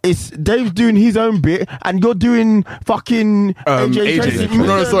for. It's Dave's doing his own bit, and you're doing fucking AJ. Tracy.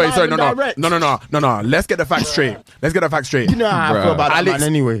 No, sorry, Live and direct. no. Let's get the facts straight. You know how I feel about that man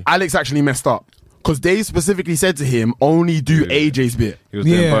anyway. Alex actually messed up. Because Dave specifically said to him, only do AJ's bit. He was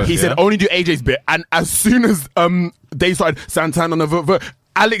doing both, He said, only do AJ's bit. And as soon as Dave started Santana on the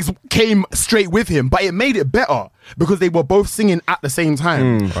Alex came straight with him. But it made it better because they were both singing at the same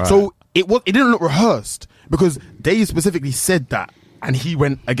time. Right. So it didn't look rehearsed because Dave specifically said that. And he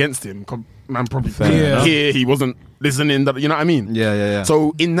went against him. Man, probably Fair here he wasn't listening. You know what I mean? Yeah.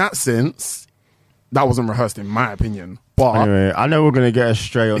 So in that sense, that wasn't rehearsed in my opinion. But Anyway, I know we're gonna get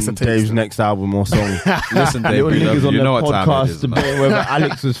astray on It's a taste, Dave's isn't it? next album or song. Listen, Dave, Little we love niggas you. on You the know what time it podcast is, man. debating whether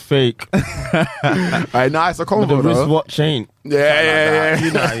Alex was fake. Right, nah, it's a But the convo though. wristwatch ain't. Yeah.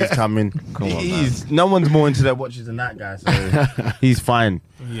 You know he's coming. No one's more into their watches than that guy, so he's fine.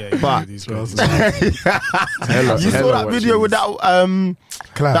 Yeah, But- these girls. You saw that video with that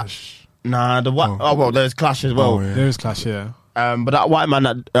Clash. nah, the white. Oh well, there's Clash as well. Oh, yeah. There is clash, yeah. But that white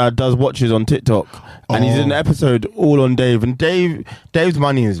man that does watches on TikTok, and he's in an episode all on Dave, and Dave's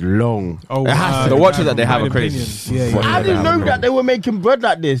money is long. Oh, It has to The be. watches that they have my are crazy. opinion. Yeah. I didn't know that they were making bread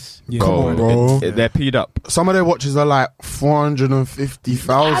like this. Yeah. Come on, bro. They're peed up. Some of their watches are like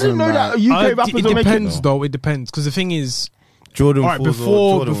 450,000. I didn't know that UK rappers It were making. depends, though. It depends because the thing is, Jordan all right, 4s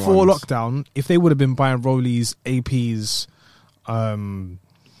or before Jordan 1s. lockdown, if they would have been buying Rollies, APs,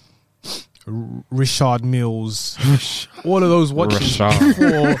 Richard Mills, all of those watches for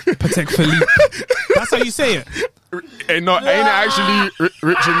Patek Philippe. That's how you say it. Ain't it actually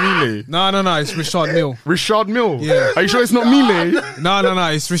Richard Mille? No, it's Richard Mill. Richard Mill? Yeah. Are you sure it's not Mille? No,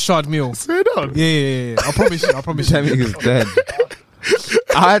 it's Richard Mill. Say it on. Yeah. I promise you. That nigga's dead.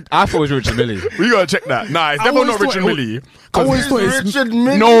 I thought it was Richard Millie. We gotta check that. Nah, it's definitely not Richard Mille. I always thought it's Richard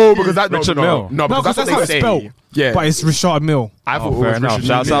Mille. No, because that Richard no, Mill. No, no, because because that's that's how what it's they say. spelled. Yeah, But it's Richard Mill. I thought Fair it was enough. Richard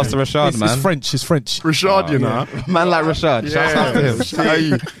Shouts Mille. out to Rashad, It's man. French. It's French. Richard, you know. Man like Rashad. Shouts out to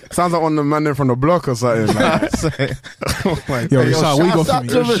him. Hey, sounds like one of the men from the block or something. Man. Yo, Richard, what you got for me?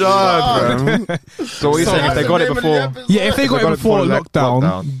 Rashad, man. So what are you saying? If they got it before, Yeah, if they got it before lockdown,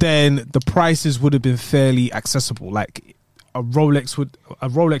 lockdown. then the prices would have been fairly accessible. Like a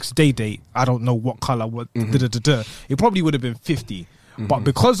Rolex day date. I don't know what color. It probably would have been 50. But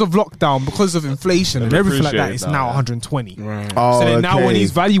because of lockdown, because of inflation and everything like that, appreciated it's now, now yeah. 120. Right. Oh, So then now when okay.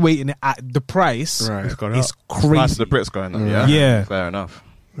 he's valuating it at the price, Right. it's Price of crazy. the Brits going up. Yeah. Yeah. Fair enough.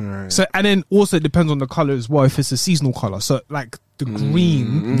 Right. So and then also it depends on the color as well. If it's a seasonal color, so like the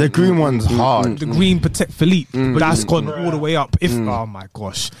green. The green one's hard. The green Patek Philippe, that's gone all the way up. If oh my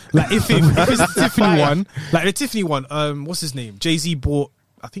gosh, like if it's the Tiffany one, like the Tiffany one, what's his name? Jay-Z bought,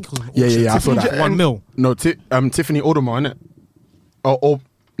 I think it was an auction. Yeah, I saw Tiffany that. 1 mil. No, Tiffany Audemars, innit?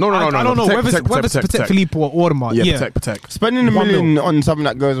 No. I don't know whether it's Patek Philippe or Audemars. Yeah, Yeah, Patek. Spending a 1 million on something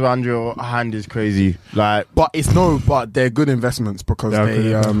that goes around your hand is crazy. Like, But they're good investments because They're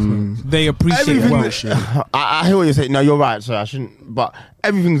they good they appreciate everything well. that- I hear what you're saying. No, you're right. So I shouldn't. But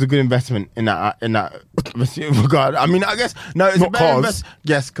everything's a good investment in that regard. I mean, I guess no, it's Not a better cars. investment.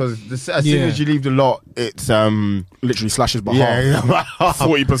 Yes, because as soon as you leave the lot, it's literally slashes by half,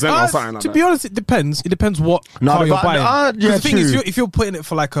 40% or something like to that. be honest, it depends. It depends what car you're buying. 'Cause the thing is, if you're putting it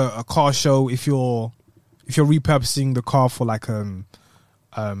for like a car show, if you're repurposing the car for like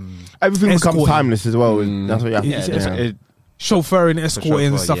everything becomes escorting. timeless as well. That's what you have to Yeah, chauffeuring, escorting,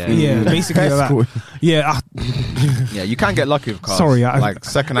 and stuff. yeah. Yeah, basically like that. Escorting. Yeah, yeah, you can get lucky with cars. Sorry, like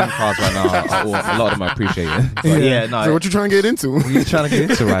second-hand cars right now. A lot of them I appreciate it. But yeah, no. So what you trying to get into? What are you trying to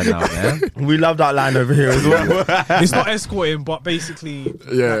get into right now, man? We love that line over here as well. it's not escorting, but basically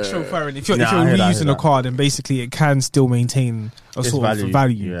like chauffeuring. If you're I hear that, reusing a car, then basically it can still maintain a sort of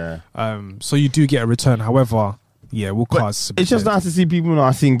value. Yeah. So you do get a return. However, yeah, with cars, It's just nice to see people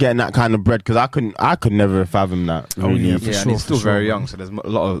I've seen getting that kind of bread because I could never fathom that. Oh, really. yeah, Yeah, for and he's still sure, very man. young, so there's a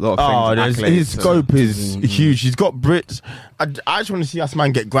lot of things. His scope is huge. He's got Brits. I just want to see us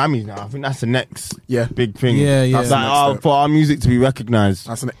man get Grammys now. I think that's the next big thing. Yeah, yeah. That's the next like, step. for our music to be recognised.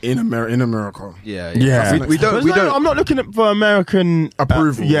 That's in America. Yeah. We don't. I'm not looking for American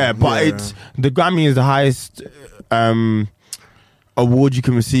Approval. But it's the Grammy is the highest award you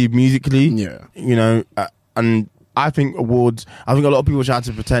can receive musically. Yeah. You know, and I think awards. I think a lot of people try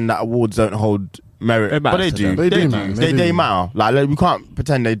to pretend that awards don't hold merit, It but matters they to do. them. They do, man. They They do. matter. Like we can't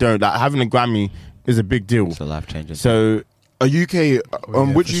pretend they don't. Like having a Grammy is a big deal. It's a life changing. So A UK,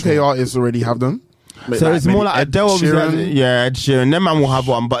 which for UK sure. artists already have them? So it's more like Ed Adele, obviously Sheeran. has it. Yeah, Ed Sheeran. Them man will have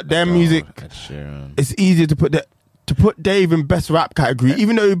one, but their music, Ed Sheeran. it's easier to put Dave in best rap category,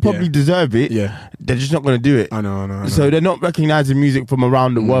 even though he probably deserve it. Yeah. They're just not going to do it. I know. So they're not recognizing music from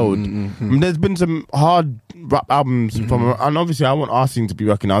around the world. And there's been some hard rap albums from, and obviously I want our scene to be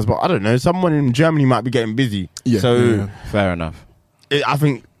recognized, but I don't know. Someone in Germany might be getting busy. Yeah, So yeah. Fair enough. I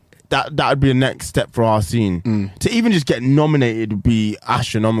think that would be the next step for our scene. To even just get nominated would be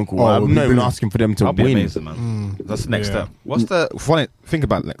astronomical. Oh, it I'm would be not even brilliant. asking for them to That'll be win. amazing, man. That's the next Yeah. step. What's the funny? Think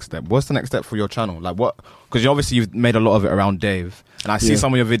about the next step. What's the next step for your channel? Like what? Because obviously you've made a lot of it around Dave, and I see Yeah.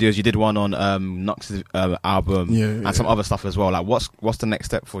 some of your videos. You did one on Nux's album, Yeah, and some other stuff as well. Like what's the next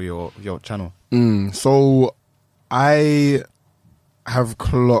step for your channel? So I have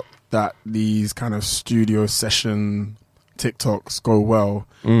clocked that these kind of studio session TikToks go well,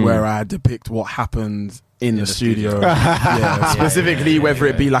 where I depict what happens in the studio. Specifically, whether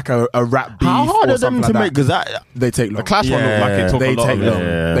it be like a rap beef How hard or are them something to like make? that. Because They take long. The Clash one looked like it took They a lot. take of it. long.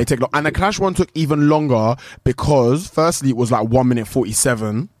 Yeah. They take long. And the Clash one took even longer because, firstly, it was like 1 minute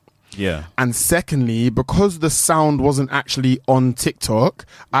 47. Yeah. And secondly, because the sound wasn't actually on TikTok,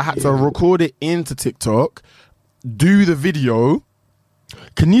 I had to record it into TikTok, do the video.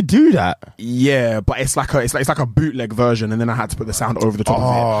 can you do that? Yeah, but it's like a bootleg version, and then I had to put the sound over the top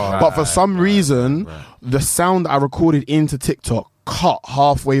of it. But for some reason, the sound that I recorded into TikTok cut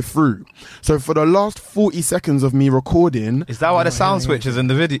halfway through. So for the last 40 seconds of me recording, Is that why the sound switch is in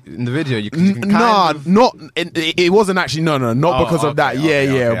the video? In the video, you can kind nah, of- not it wasn't actually not Oh, because of that. okay,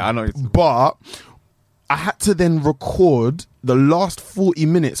 Yeah. okay, I know. But I had to then record the last 40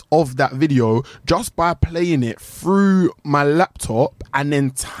 minutes of that video just by playing it through my laptop and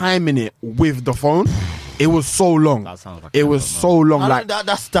then timing it with the phone. It was so long. That sounds like It a was lot, so long. I Like don't-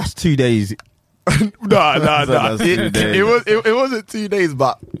 that's 2 days. nah. That's 2 days. It wasn't 2 days,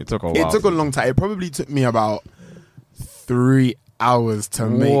 but It took a while. it took a long time. It probably took me about 3 hours to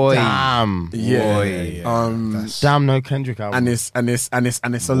make Boy. that. Damn. Yeah. Damn, no Kendrick album. and it's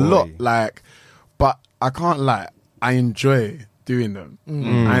a lot. Like, but I can't lie, I enjoy doing them.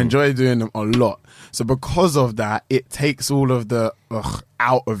 I enjoy doing them a lot. So because of that, it takes all of the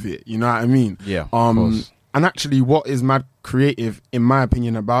out of it. You know what I mean? Yeah, of course. And actually, what is mad creative, in my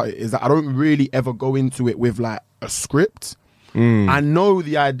opinion, about it is that I don't really ever go into it with like a script. I know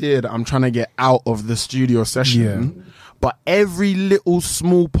the idea that I'm trying to get out of the studio session. But every little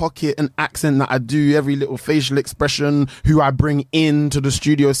small pocket and accent that I do, every little facial expression, who I bring into the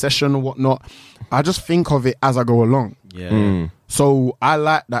studio session or whatnot, I just think of it as I go along. Yeah. So I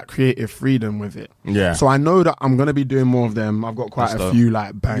like that creative freedom with it. Yeah. So I know that I'm going to be doing more of them. I've got quite That's a dope. few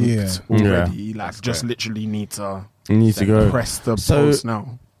like banked Yeah. already. Like That's just great. literally need to You need to go. press the So- post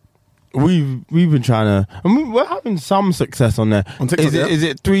now. We've been trying to, and we're having some success on there. On TikTok, is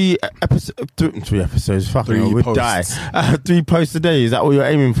it 3 episodes? 3 episodes. Fucking 3 hell, we'd die. posts. 3 posts a day. Is that what you're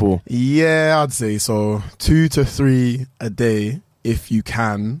aiming for? Yeah, I'd say so. 2 to 3 a day. if you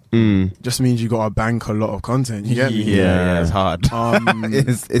can, just means you got to bank a lot of content. You get me? Yeah, it's hard.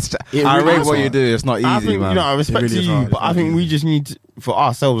 It's It I really rate is what you hard. do. It's not easy, I think, man. I respect It really is to you, hard. but I think we just need to, for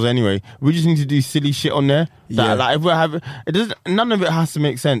ourselves anyway, we just need to do silly shit on there. That, Yeah. like if we're having, it doesn't. None of it has to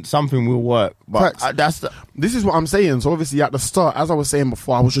make sense. Something will work, but Facts. This is what I'm saying. So obviously at the start, as I was saying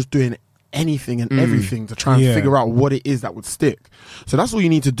before, I was just doing anything and everything to try and figure out what it is that would stick. So that's all you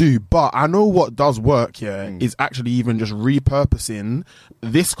need to do. But I know what does work is actually even just repurposing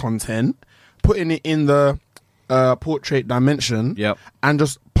this content, putting it in the portrait dimension, and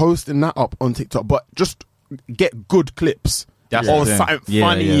just posting that up on TikTok. But just get good clips. That's or the thing. something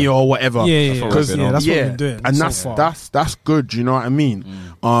funny or whatever. That's what we've been doing. And so far. that's good. You know what I mean?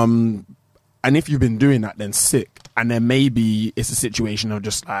 And if you've been doing that, then sick. And then maybe it's a situation of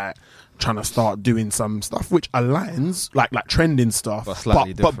just like trying to start doing some stuff which aligns, like trending stuff, but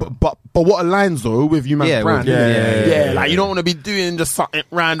slightly different. But what aligns though with you man's brand? Like you don't want to be doing just something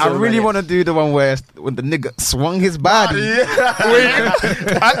random. I really want to do the one where when the nigga swung his body.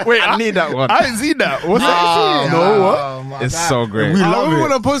 I need that one. I didn't see that. What's Oh, that? No, what? It's so great. I remember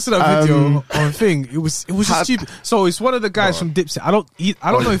when I posted that video on thing. It was just stupid. So it's one of the guys from Dipset. I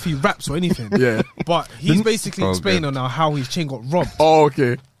don't know if he raps or anything. Yeah. But he's basically Oh, explaining good. on how his chain got robbed. Oh,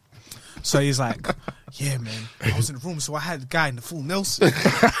 okay. So he's like, yeah, man, I was in the room, so I had the guy in the full Nelson.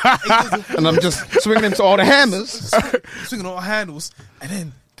 And I'm just swinging him to all the hammers. Swinging all handles. And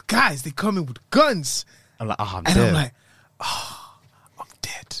then the guys, they come in with guns. I'm like, oh, I'm And dead. I'm like, I'm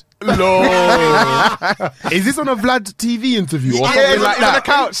dead. No. Is this on a Vlad TV interview or something it's like on that?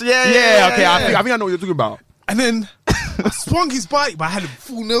 the couch. Yeah. Okay. I think I know what you're talking about. And then I swung his body, but I had a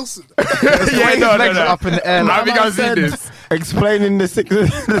full Nelson. Yeah, His legs are up in the air. I think I've seen said, this. explaining the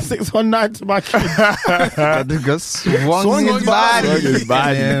 619 to my kid. That nigga swung his body.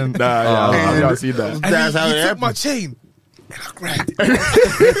 Nah, I think I've seen that. And That's how he it took happened. my chain and I grabbed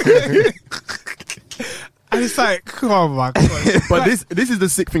it. And it's like, oh my god! But this is the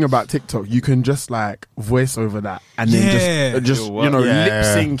sick thing about TikTok. You can just like voice over that and then just It'll work. lip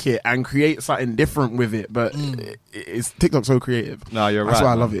sync it and create something different with it. But it's TikTok's so creative. No, you're That's right.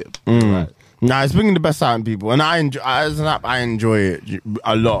 why I man. love it. Right. Nah, it's bringing the best out in people, and I enjoy, as an app, I enjoy it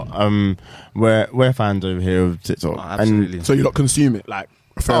a lot. We're fans over here of TikTok. Oh, absolutely. And So you lot consume it like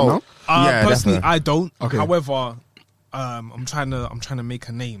fair enough. Yeah, Personally, definitely. I don't. Okay. However, I'm trying to make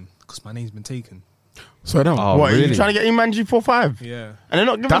a name because my name's been taken. So I don't. Oh, what, are really? you trying to get Iman G45? Yeah, And they're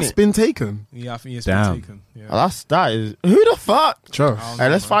not giving That's it? been taken. yeah. I think it's Damn. been taken. Yeah. Oh, that is... Who the fuck? Sure. Hey,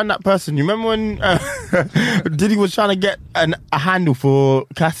 let's find that person. You remember when Diddy was trying to get a handle for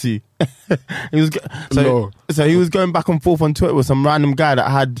Cassie? He was so he was going back and forth on Twitter with some random guy that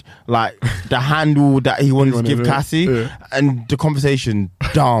had like the handle that he wanted to give Cassie, and the conversation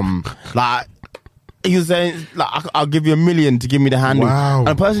dumb. Like he was saying, like I'll give you $1 million to give me the handle, Wow. and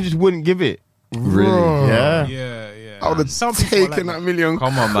the person just wouldn't give it. Really? Yeah. Yeah. I would have Some people taken like that million.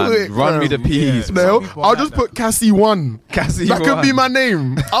 Come on, man. quick, Run me the fam. peas. Yeah. No, Some people I'll like just that. put Cassie 1. Cassie That could one. be my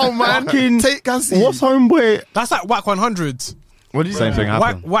name. Oh man, Fucking- take Cassie. What's homeboy? That's like Whack 100. What did you Same say? thing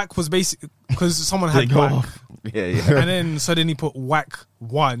happened. Whack was basically because someone They had go Whack, off. Yeah. and then he put Whack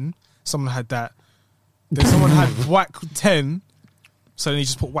 1. Someone had that. Then someone had Whack 10. So then he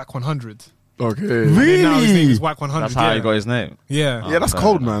just put Whack 100. Okay. And then now his name Really? is Whack 100. That's how yeah. he got his name. Yeah. Yeah, that's fair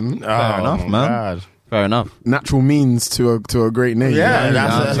cold, enough. man. Fair enough, my man. God. Fair enough. Natural means to a great name. Yeah, you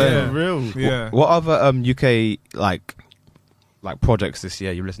know? that's Yeah. real. Yeah. What other UK like projects this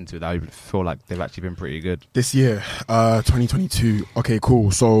year you listened to that I feel like they've actually been pretty good? This year, 2022. Okay,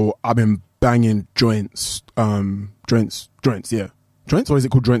 cool. So I've been banging joints. Joints. Yeah. Joints, or is it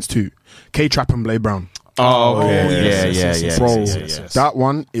called Joints 2? K-Trap and Blade Brown. Oh, okay. Yes. Bro, yes. that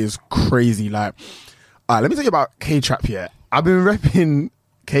one is crazy. Like, let me tell you about K-Trap here. I've been repping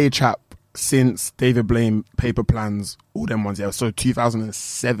K-Trap since David Blaine, Paper Plans, all them ones. Yeah, so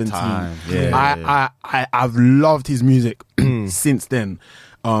 2017. Time. Yeah. I've loved his music since then.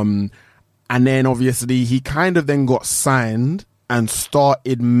 And then obviously he kind of then got signed and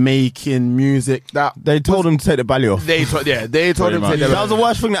started making music that They told him to take the belly off. they told him to take the That was the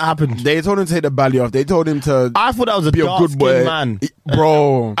worst thing that happened. they told him to take the belly off. They told him to I thought that was a be a dark good boy, man.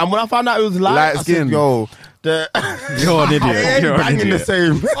 bro. And when I found out it was light, Light I said, skin. yo, You're an I idiot. ain't You're an banging the idiot.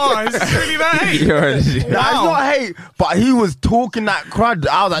 same. Oh, it's really that hate. You're an idiot. Nah, it's not hate, but he was talking that crud.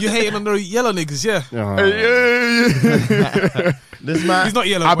 I was like, You hating on the yellow niggas, yeah. This man, He's not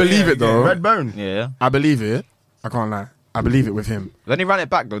yellow. I but believe yeah, it though. red bone. Yeah. I believe it. I can't lie. I believe it with him. Then he ran it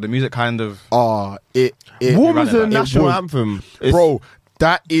back though. The music kind of. It What ran was it the back. national was- anthem? It's- bro,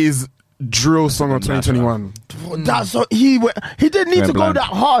 that is drill song of 2021. that's so he didn't need Went to go blind. that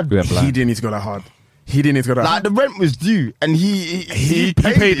hard. We went blind. He didn't need to go that hard. He didn't need to go to Like, the rent was due, and he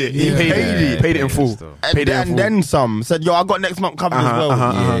paid it. He paid it in full. And then some. Said, yo, I got next month covered as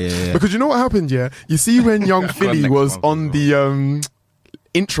well. Yeah. Because you know what happened, yeah? You see when Young Philly next was month on as the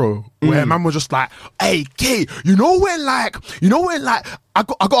intro where man was just like, hey, K, you know when I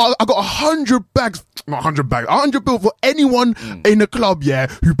got 100 bags, not 100 bags, 100 bill for anyone in the club, yeah,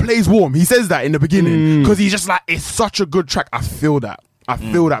 who plays warm. He says that in the beginning because he's just like, it's such a good track. I feel that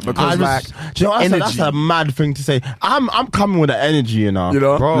because do you know, that's a mad thing to say. I'm coming with the energy, you know.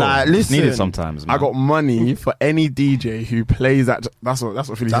 Bro, like, listen, needed sometimes, man. I got money for any DJ who plays that. That's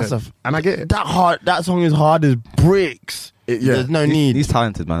what Philly said. And I get it. That song is hard as bricks. There's no need. He's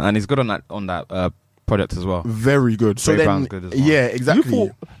talented, man, and he's good on that project as well. Very good. So Dre then, Brown's good as well. yeah,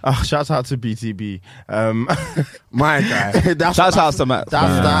 exactly. Shouts out to BTB. My guy. Shouts out to Matt.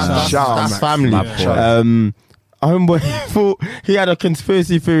 That's family. My boy. Homeboy thought he had a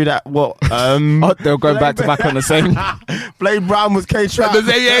conspiracy theory that They were going back to back on the same. Blade Brown was K-Trap.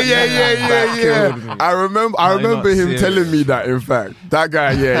 Yeah. I remember him telling me that. In fact, that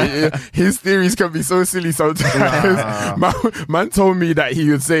guy, his theories can be so silly sometimes. Man told me that he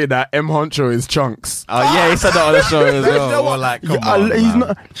would say that M Honcho is Chunks. Oh yeah, he said that on the show as well. We're like, come on, he's man.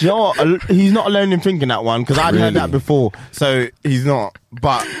 not. Do you know what? He's not alone in thinking that one because I'd heard that before. So he's not.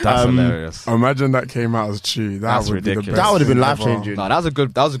 But That's hilarious. Imagine that came out as true. That's would ridiculous. Be the best that would have been thing life ever. changing. No, that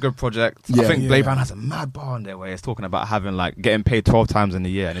was a good project. Yeah. I think Yeah. Blade Brown has a mad bar on there where he's talking about having getting paid 12 times in a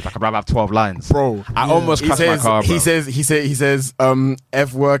year, and he's like, I'd rather have 12 lines. Bro, I almost crashed my car, bro. He says,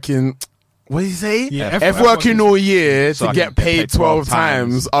 F working. What did he say? Yeah, F working all year So to I get can get paid paid 12 12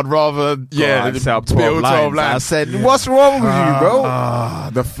 times. I'd rather, set up 12 build lines. I said, what's wrong with you, bro?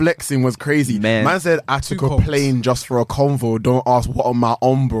 The flexing was crazy. Man. said, I took Too a cold. plane just for a convo. Don't ask what am I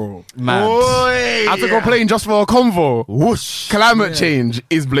on, bro. Man. I took a plane just for a convo. Whoosh. Climate change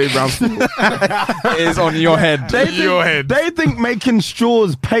is Blade Brown's fault. It is on your head. They think making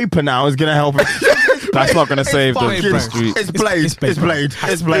straws paper now is gonna help. That's not going to save the street. It's Blade. It's Blade.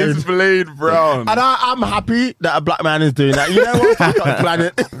 It's Blade. It's Blade Brown. And I'm happy that a black man is doing that. You know what? Fuck the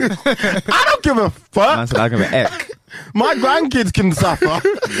planet. I don't give a Man fuck. said, I give an eck. My grandkids can suffer.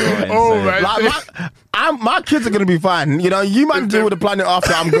 Oh, man. Like my kids are gonna be fine. You know, you man deal with the planet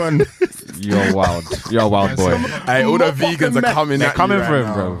after I'm gone. You're wild. You're a wild boy. Hey, all the vegans are coming. They're at coming you for right him,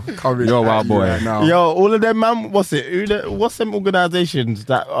 now. bro. Coming You're a at wild you boy. right now. Yo, all of them, man. What's them organizations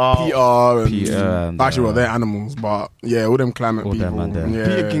that are PR and PR actually, well, they're animals, but yeah, all them climate All people. them and them. Yeah.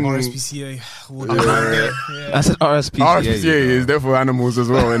 Peter King. RSPCA. I said RSPCA. RSPCA is there for animals as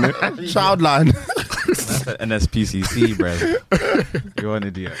well, isn't it? Childline. NSPCC, bro. You're an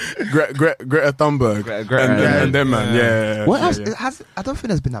idiot. Greta Thunberg. And them, man. Yeah. What yeah, else? yeah. I don't think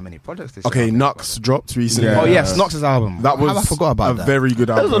there's been that many projects this Okay, year. Nux dropped recently. Yeah. Oh, yes, Knox's album. That was I forgot about a that. very good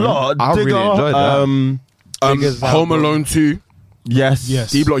album. There's a lot. I really enjoyed that. Digger's Home Alone 2. Yes.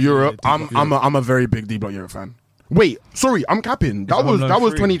 D Block Europe. Yeah, D Block I'm a very big D Block Europe fan. Wait, sorry, I'm capping. That was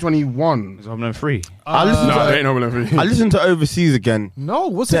 2021. It's Home Alone 3. I listened No, to there ain't Home Alone 3. I listened to Overseas again. No,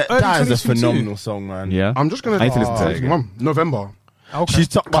 what's it? That is a phenomenal song, man. Yeah. I'm just gonna. I need to listen to it again. November. Okay. She's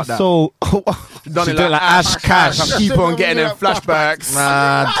talking about that. so. Done She it did it like Ash Cash. I keep on getting them flashbacks.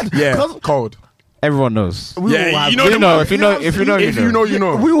 Yeah, cold. Everyone knows. We all have- You know, if you know, you know. you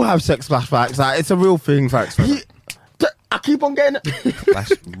know. We all have sex flashbacks. Like, it's a real thing. Facts. I keep on getting.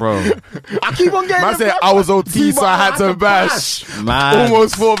 Bro, I keep on getting. Man said I was OT, so I had to bash. man.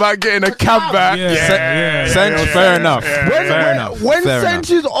 Almost thought about getting a cab back. Yeah. Sense, fair enough. Fair enough. When Fair Sench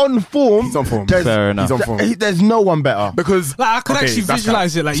is on form, He's on form. there's- Fair enough. He's on form. there's no one better. Because Like, I could okay, actually that's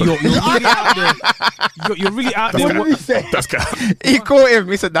visualize it. Like you're really out there. You're really out there. What did he say? That's cap. He caught him.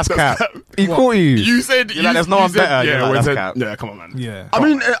 He said, "That's cap." He caught you. You said You're like, there's no one better. You're Yeah, like, when that's said- cap. yeah, come on, man. Yeah. I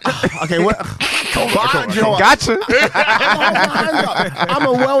mean, okay. What? Do you know what? Gotcha. I'm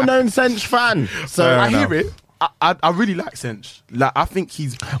a well-known Sench fan, so I hear it. I really like Sench. Like I think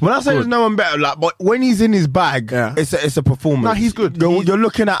he's when I say there's no one better, like, but when he's in his bag, Yeah. it's a performance. No, he's good. You're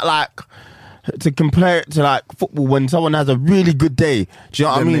looking at like to compare it to like football when someone has a really good day. Do you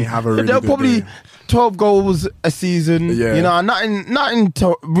know what I Then mean? they have a really They're good probably day. 12 goals a season. Yeah. You know, nothing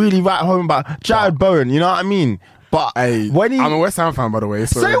to really write home about. Jared Bowen, you know what I mean? But Hey, when he I'm a West Ham fan, by the way.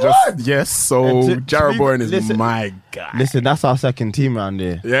 So Say just, what? Yes. So To Jared be- Bowen is listen- my guy. listen, that's our second team round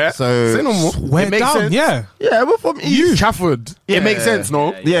here. Yeah. So Say no more. We're it makes down. sense. Yeah. yeah, we're from You East. Trafford. Yeah. It makes sense,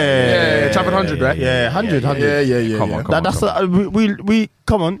 no? Yeah, Trafford 100, right? Yeah, 100. Yeah. Come on, come That's we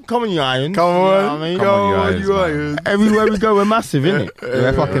come on, you Irons. Come You know on, what I mean? Come on, you Irons, man. Everywhere we go, we're massive, innit?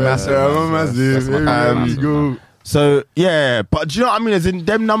 We're fucking massive. Yeah, man. we're massive. That's my Everywhere kind we of go. massive, So yeah, but do you know what I mean? As in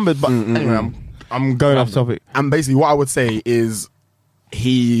them numbers. But anyway, I'm going off topic. And basically, what I would say is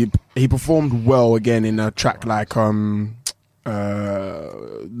he performed well again in a track like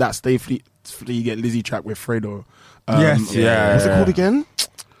that Stay Fleet Get Lizzie track with Fredo. Yes, yeah. What's it called again?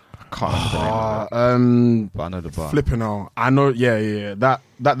 Can't remember. But I know the bar. Flipping out. I know. Yeah.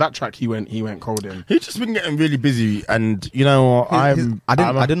 That track he went cold in. He's just been getting really busy, and you know, I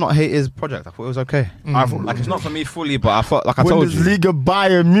did not hate his project. I thought it was okay. I thought like it's not for me fully, but I thought like I told you. Bundesliga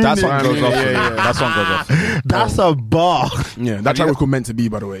Bayern Munich. That song goes off. That song goes off. That's a bar. Yeah, that track was called Meant to Be,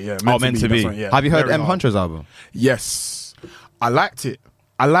 by the way. Yeah, Meant to Be. Have you heard M Hunter's album? Yes, I liked it.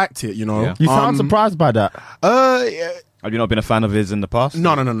 You know, Yeah. You sound surprised by that. Yeah. Have you not been a fan of his in the past?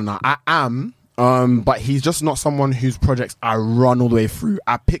 No. I am. But he's just not someone whose projects I run all the way through.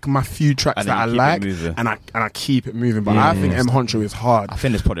 I pick my few tracks that I like, and I keep it moving. But I think M Honcho is hard. I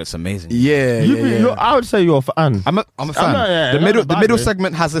think this project's amazing. Yeah. I would say you're a fan. I'm a fan. The middle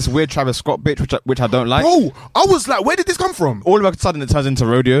segment has this weird Travis Scott bit, which I don't like. Bro, I was like, where did this come from? All of a sudden, it turns into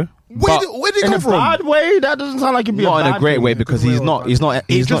rodeo. Where did it come from? In a bad way? That doesn't sound like it'd be Not a in bad a great thing. way because he's not. It not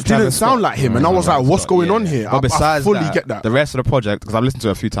just didn't Travis sound Scott. like him, and I was like, what's going on here? But besides I fully that, get that. the rest of the project, because I've listened to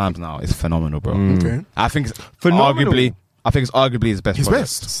it a few times now, it's phenomenal, bro. Okay. I think it's Phenomenal. arguably his best. His project.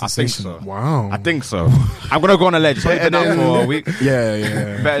 best? I think so. Wow. I think so. I'm gonna go on a ledge. It's only been out for a week.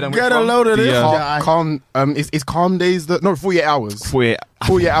 Yeah. Better than Get a load of this. Calm. It's Calm Days. 48 hours. 48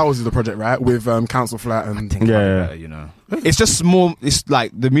 hours is the project, right? With Council Flat and Better, you know. It's just small. It's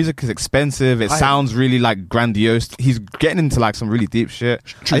like the music is expensive. It sounds really like grandiose. He's getting into like some really deep shit.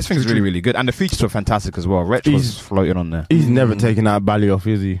 I just think it's really, really good. And the features were fantastic as well. Wretch was floating on there. He's never taken that Bally off,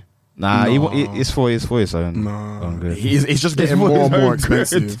 is he? Nah, it's for his own. No, good. It's just getting more and more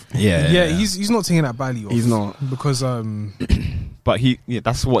expensive. Yeah, he's not taking that value off. He's not, because but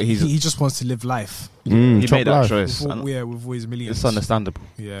that's what he just wants to live life. He made that choice. With all his millions. It's understandable.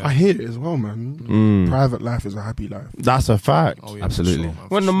 Yeah, I hear it as well, man. Private life is a happy life. That's a fact. Oh, yeah, Absolutely. for sure.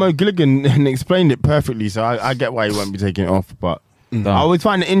 When Mo Gilligan explained it perfectly, so I get why he won't be taking it off. But I always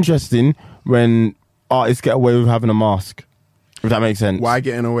find it interesting when artists get away with having a mask. If that makes sense. Why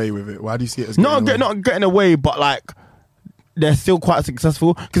getting away with it? Why do you see it as not getting away, but like they're still quite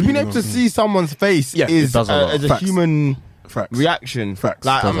successful because being able to see someone's face is does a lot. as a human reaction. Facts.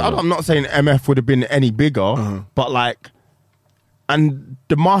 Like I'm not saying MF would have been any bigger, but like, and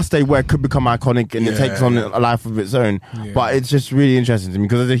the mask they wear could become iconic and it takes on a life of its own. Yeah. But it's just really interesting to me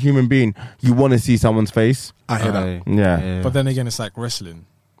because as a human being, you want to see someone's face. I hear that. Yeah. But then again, it's like wrestling.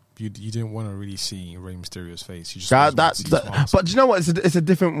 You didn't want to really see Rey Mysterio's face. You just but do you know what? It's a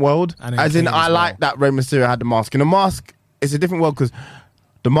different world. As in, I like that Rey Mysterio had the mask. And the mask, it's a different world because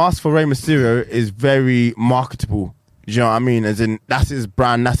the mask for Rey Mysterio is very marketable. Do you know what I mean? As in, that's his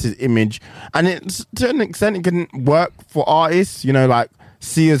brand, that's his image. And it's, to an extent, it can work for artists, you know, like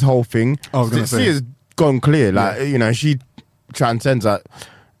Sia's whole thing. Sia's gone clear. Like, you know, she transcends that.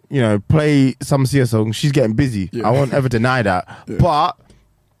 You know, play some Sia songs. She's getting busy. Yeah. I won't ever deny that. Yeah. But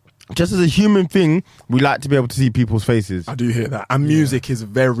just as a human thing, we like to be able to see people's faces. I do hear that. And music is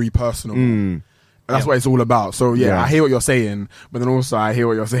very personal. That's what it's all about. So I hear what you're saying, but then also I hear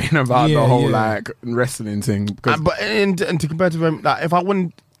what you're saying about the whole like wrestling thing. But to compare to Rey, like if I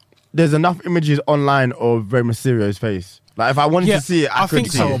wouldn't, there's enough images online of Rey Mysterio's face. Like if I wanted to see it, I could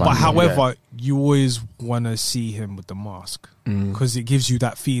think so. But however, you always want to see him with the mask because it gives you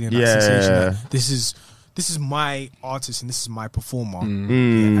that feeling, that sensation that this is my artist and this is my performer,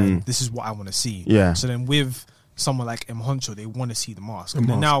 and this is what I want to see. Yeah. So then with someone like M Honcho, they want to see the mask, and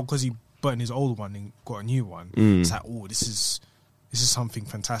then now because he burnt his old one and got a new one, it's like, oh, this is something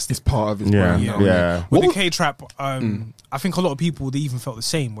fantastic. It's part of his brand. Yeah. With the K-Trap, I think a lot of people, they even felt the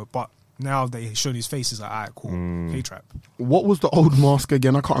same, but now they showed his face, is like, alright, cool, K-Trap. What was the old mask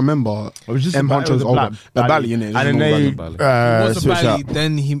again? I can't remember. It was just M Honcho's old Bally in it. And then they It was a Bally,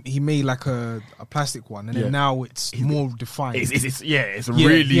 then he made like a plastic one, and then now it's more defined. It's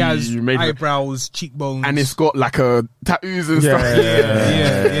really, he has you made eyebrows, cheekbones, and it's got like a tattoos and stuff.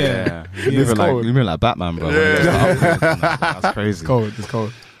 Yeah. You mean like Batman, bro? That's crazy. It's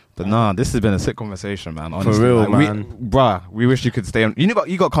cold. But nah, this has been a sick conversation, man. Honestly, for real, man. We wish you could stay on. You got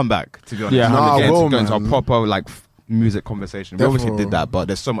to come back, to be honest. Yeah, go into a proper like music conversation. We obviously did that, but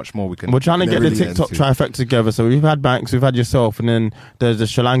there's so much more we can. We're trying to get the TikTok trifecta together. So we've had Banks, we've had yourself, and then there's the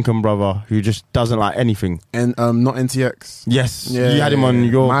Sri Lankan brother who just doesn't like anything. And not NTX. Yes, you had him on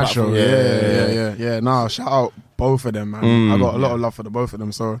your my platform. show. Yeah. Nah, shout out both of them, man. I got a lot of love for the both of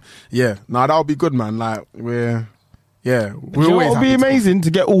them. So that'll be good, man. Like we're it'll be amazing to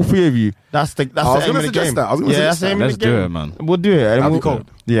get all three of you. That's the aim of the game. That's the aim of the game. Let's do it, man. We'll do it. That'll be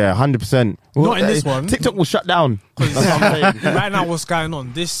cold. Yeah, 100%. Not in this one. TikTok will shut down. That's what I'm saying. Right now, what's going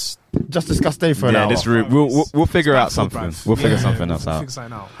on? This just discuss day for an hour. this we'll figure out something. We'll figure something else out.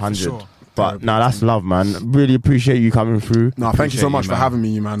 100. Sure. But no, that's love, man. Really appreciate you coming through. No, thank you so much for having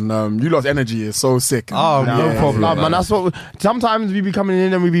me, man. You lot's energy is so sick. Oh, no problem, yeah. man. That's what. Sometimes we be coming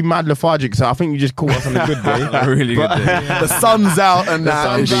in and we be mad lethargic. So I think you just caught us on a good day. A really good day. The sun's out and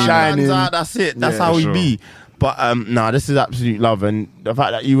that is shining. Out, that's it. That's how we be. But this is absolute love, and the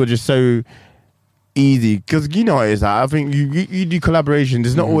fact that you were just so easy, because you know what it is. I think you do collaborations.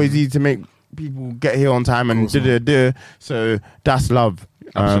 It's not always easy to make people get here on time and do. So that's love.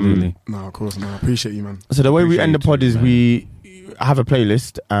 Absolutely. No, of course, man. I appreciate you, man. So the way we end the pod is we have a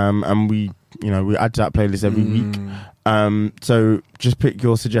playlist, and we add to that playlist every week. So just pick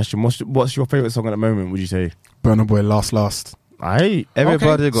your suggestion. What's your favorite song at the moment? Would you say? Burna Boy, Last. Hey,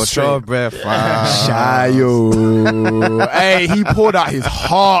 everybody got strawberry fries. Shayo. Hey, he poured out his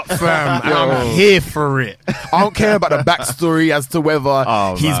heart, fam, and I'm here for it. I don't care about the backstory as to whether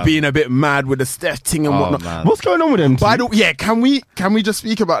he's being a bit mad with the Steph thing and whatnot. Man. What's going on with him? But can we just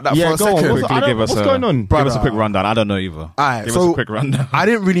speak about that for a second? What's going on? Give us a quick rundown. I don't know either. Give us a quick rundown. I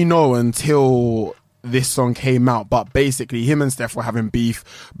didn't really know until this song came out, but basically him and Steph were having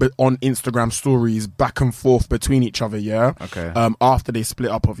beef, but on Instagram stories back and forth between each other, okay. After they split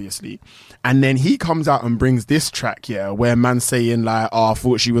up, obviously, and then he comes out and brings this track, where man's saying like, I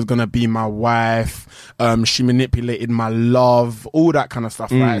thought she was gonna be my wife, she manipulated my love, all that kind of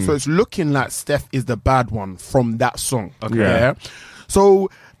stuff, right? So it's looking like Steph is the bad one from that song,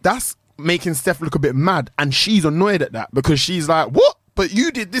 so that's making Steph look a bit mad, and she's annoyed at that because she's like, what? But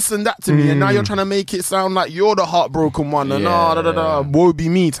you did this and that to me, and now you're trying to make it sound like you're the heartbroken one, and woe be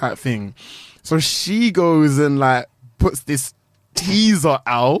me type thing. So she goes and like puts this teaser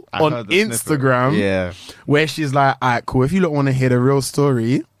out on Instagram, where she's like, "All right, cool. If you don't want to hear the real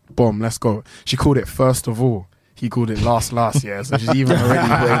story, boom, let's go." She called it First of All. He called it Last. Yeah. So she's even already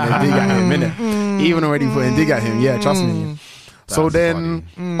putting a dig at him, innit? Even already putting a dig at him. Yeah, trust me. So then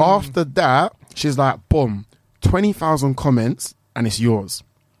after that, she's like, boom, 20,000 comments. And it's yours.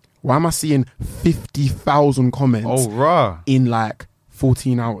 Why am I seeing 50,000 comments in like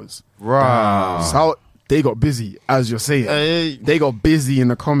 14 hours? So they got busy, as you're saying. They got busy in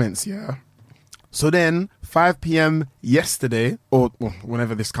the comments, So then 5 p.m. yesterday, or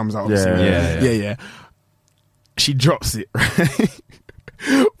whenever this comes out, obviously. She drops it, right?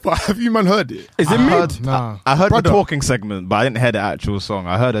 But have you heard it? Is it mid? Nah. I heard the talking segment, but I didn't hear the actual song.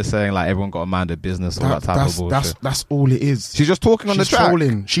 I heard her saying like everyone got to mind their business, all that type of bullshit. That's all it is. She's just talking on the track.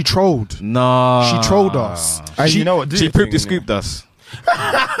 Trolling. She trolled. No, she trolled us. You know what? She pooped and scooped us.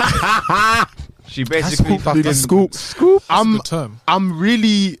 She basically fucking scoop. That's a good term. I'm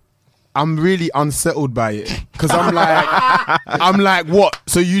really unsettled by it because I'm like, what?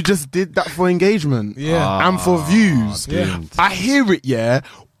 So you just did that for engagement, and for views? I hear it.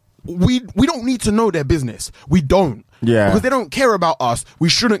 We don't need to know their business. We don't, because they don't care about us. We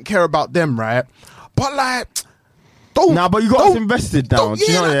shouldn't care about them, right? But like, don't. Nah, but you got us invested now. Don't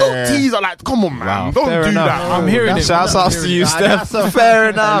tease her. Like, come on, man. Wow, Don't do that. I'm hearing it. Shouts out to you, Steph. Fair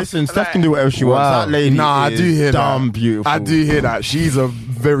enough. Listen, Steph can do whatever she wants. That lady I do hear damn that. Beautiful. I do hear that. She's a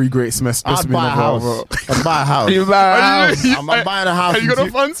very great specimen I'd buy a house. I'd buy a house. You buy a house. I'm buying a house. Have you got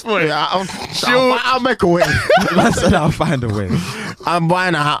the funds for it? Yeah, I'll make a way. I said I'll find a way. I'm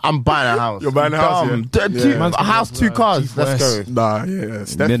buying a house. You're buying a house, A house, 2 cars. Let's go. Nah,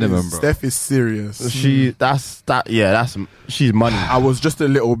 Steph Minimum, bro. Steph is serious. She's money. I was just a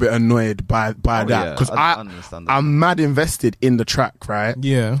little bit annoyed by that because I'm mad invested in the track, right?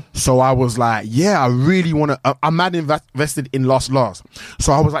 Yeah. So I was like, I really want to. I'm mad invested in Last.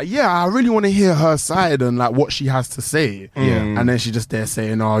 So I was like, I really want to hear her side and like what she has to say. And then she just there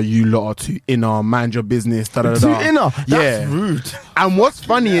saying, "Oh, you lot are too inner. Mind your business." Too inner. That's rude. And what's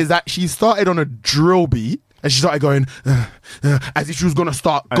funny is that she started on a drill beat. And she started going, as if she was going to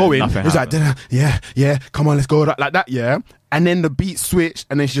start going. It was like, come on, let's go. Like that, And then the beat switched,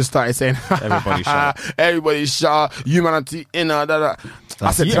 and then she just started saying, everybody shot, you man are too inner,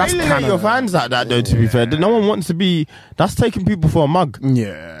 I said, that's kind of your fans like that, though, to be fair. No one wants to be, that's taking people for a mug.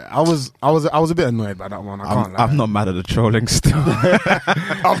 Yeah, I was a bit annoyed by that one. I'm not mad at the trolling still.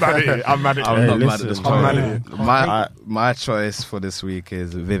 I'm mad at it. I'm not mad at this trolling. My choice for this week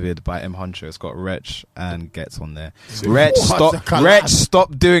is Vivid by M. Huncho. It's got Wretch and Gets on there. Wretch,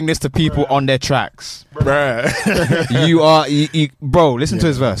 stop doing this to people on their tracks. Bruh. You are, bro, listen to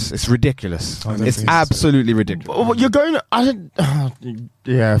his verse. It's ridiculous. It's absolutely ridiculous. You're going,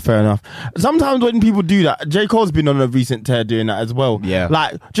 Yeah, fair enough. Sometimes when people do that, J. Cole's been on a recent tear doing that as well. Yeah.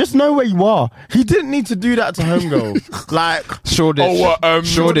 Like, just know where you are. He didn't need to do that to Homegirl. Like,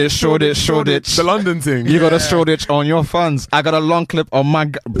 Shoreditch. Shoreditch. The London thing. You got a Shoreditch on your funds. I got a long clip on my...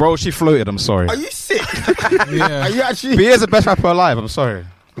 Bro, she floated. I'm sorry. are you sick? Yeah. Are you actually... Bia is the best rapper alive. I'm sorry.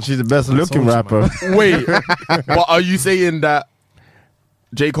 She's the best looking told you, rapper. Wait, but are you saying that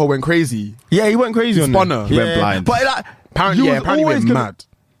J. Cole went crazy? Yeah, he went crazy on Spun it. her. He went blind. But like, Apparently, he was he went always gonna- mad.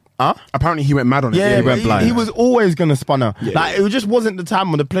 Huh? Apparently, he went mad on it. Yeah, he went blind. He was always gonna spun her. Yeah. Like, it just wasn't the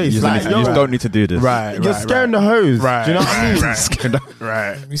time or the place. You Like, just don't need to do this. Right, you're scaring the hose. Right. Do you know what I mean? Right.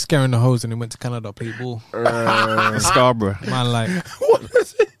 Right. He's scaring the hoes and he went to Canada, play ball. Scarborough. Man, like, What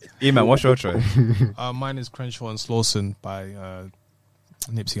was it? E-man, what's your choice? mine is Crenshaw and Slawson by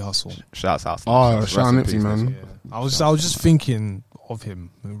Nipsey Hussle. Shouts out. Oh, Rest shout in out Nipsey, peace, man. Yeah. I was just thinking of him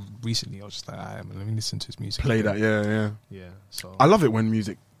recently. I was just like, let me listen to his music. Play that, yeah. Yeah. So I love it when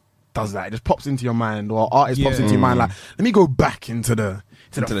music does that. It just pops into your mind, or artist pops Yeah. into your mind. Like, let me go back into the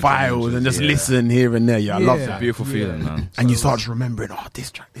the files and trenches, just yeah. listen here and there. Yeah, I love Yeah. that. Beautiful feeling, man. And you start just remembering, this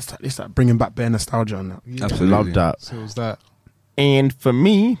track, this track, bringing back bare nostalgia on that. yeah. Absolutely. Love that. So it was that. And for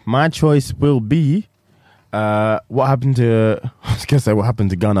me, my choice will be what happened to... I was going to say what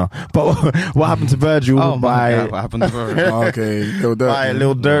happened to Gunna, but what happened to Virgil Oh, my by God. What happened to her? Okay, Lil Durk. by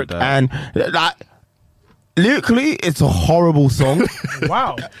Lil Durk. Durk. And like, lyrically, it's a horrible song.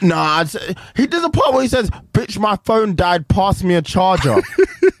 Wow. Nah, he does a part where he says, "Bitch, my phone died. Pass me a charger."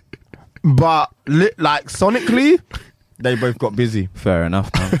 But like sonically, they both got busy. Fair enough,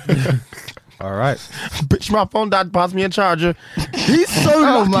 man. All right. Bitch, my phone died. Pass me a charger. He's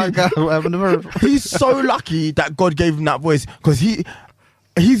so lucky. God. What happened to her? He's so lucky that God gave him that voice because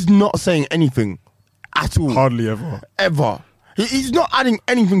he's not saying anything at all. Hardly ever. Ever. He's not adding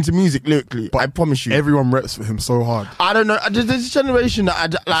anything to music lyrically. But I promise you. Everyone reps for him so hard. I don't know. There's this generation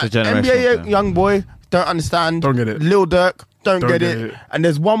that like a generational NBA thing. young boy don't understand. Don't get it. Lil Durk don't get it. And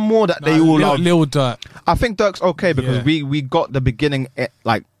there's one more that they all love. Lil Durk. I think Dirk's okay because Yeah. we got the beginning,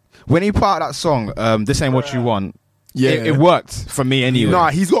 like, when he put out that song, This Ain't What You Want, Yeah. it worked for me anyway. Nah,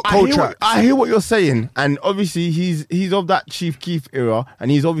 he's got cold tracks. I hear what you're saying, and obviously he's of that Chief Keef era,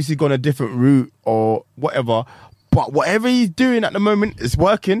 and he's obviously gone a different route or whatever. But whatever he's doing at the moment is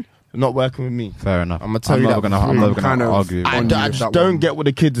working. Not working with me. Fair enough. I'm gonna tell you never that gonna, for I'm free. never Kind gonna of argue. on I you with just that don't one. get what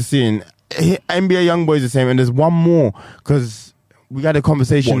the kids are seeing. NBA YoungBoy is the same, and there's one more because we had a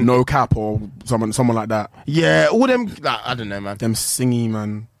conversation. What, No Cap or someone like that. Yeah, all them. Like, I don't know, man. Them singy,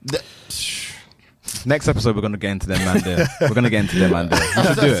 man. Next episode, we're gonna get into them, man. There, we're gonna get into them, man. There, we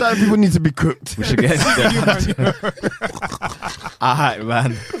should do it. Certain people need to be cooked. We should get into them. All right,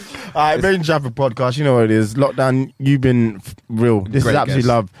 man. All right, Main Traffic Podcast. You know what it is. Lockdown. You've been real. This Great is absolutely guest.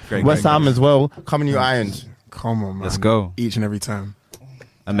 love. Great West Ham guest. as well. Coming you irons. Come on, man. Let's go. Each and every time.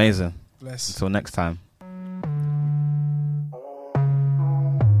 Amazing. Bless. Until next time.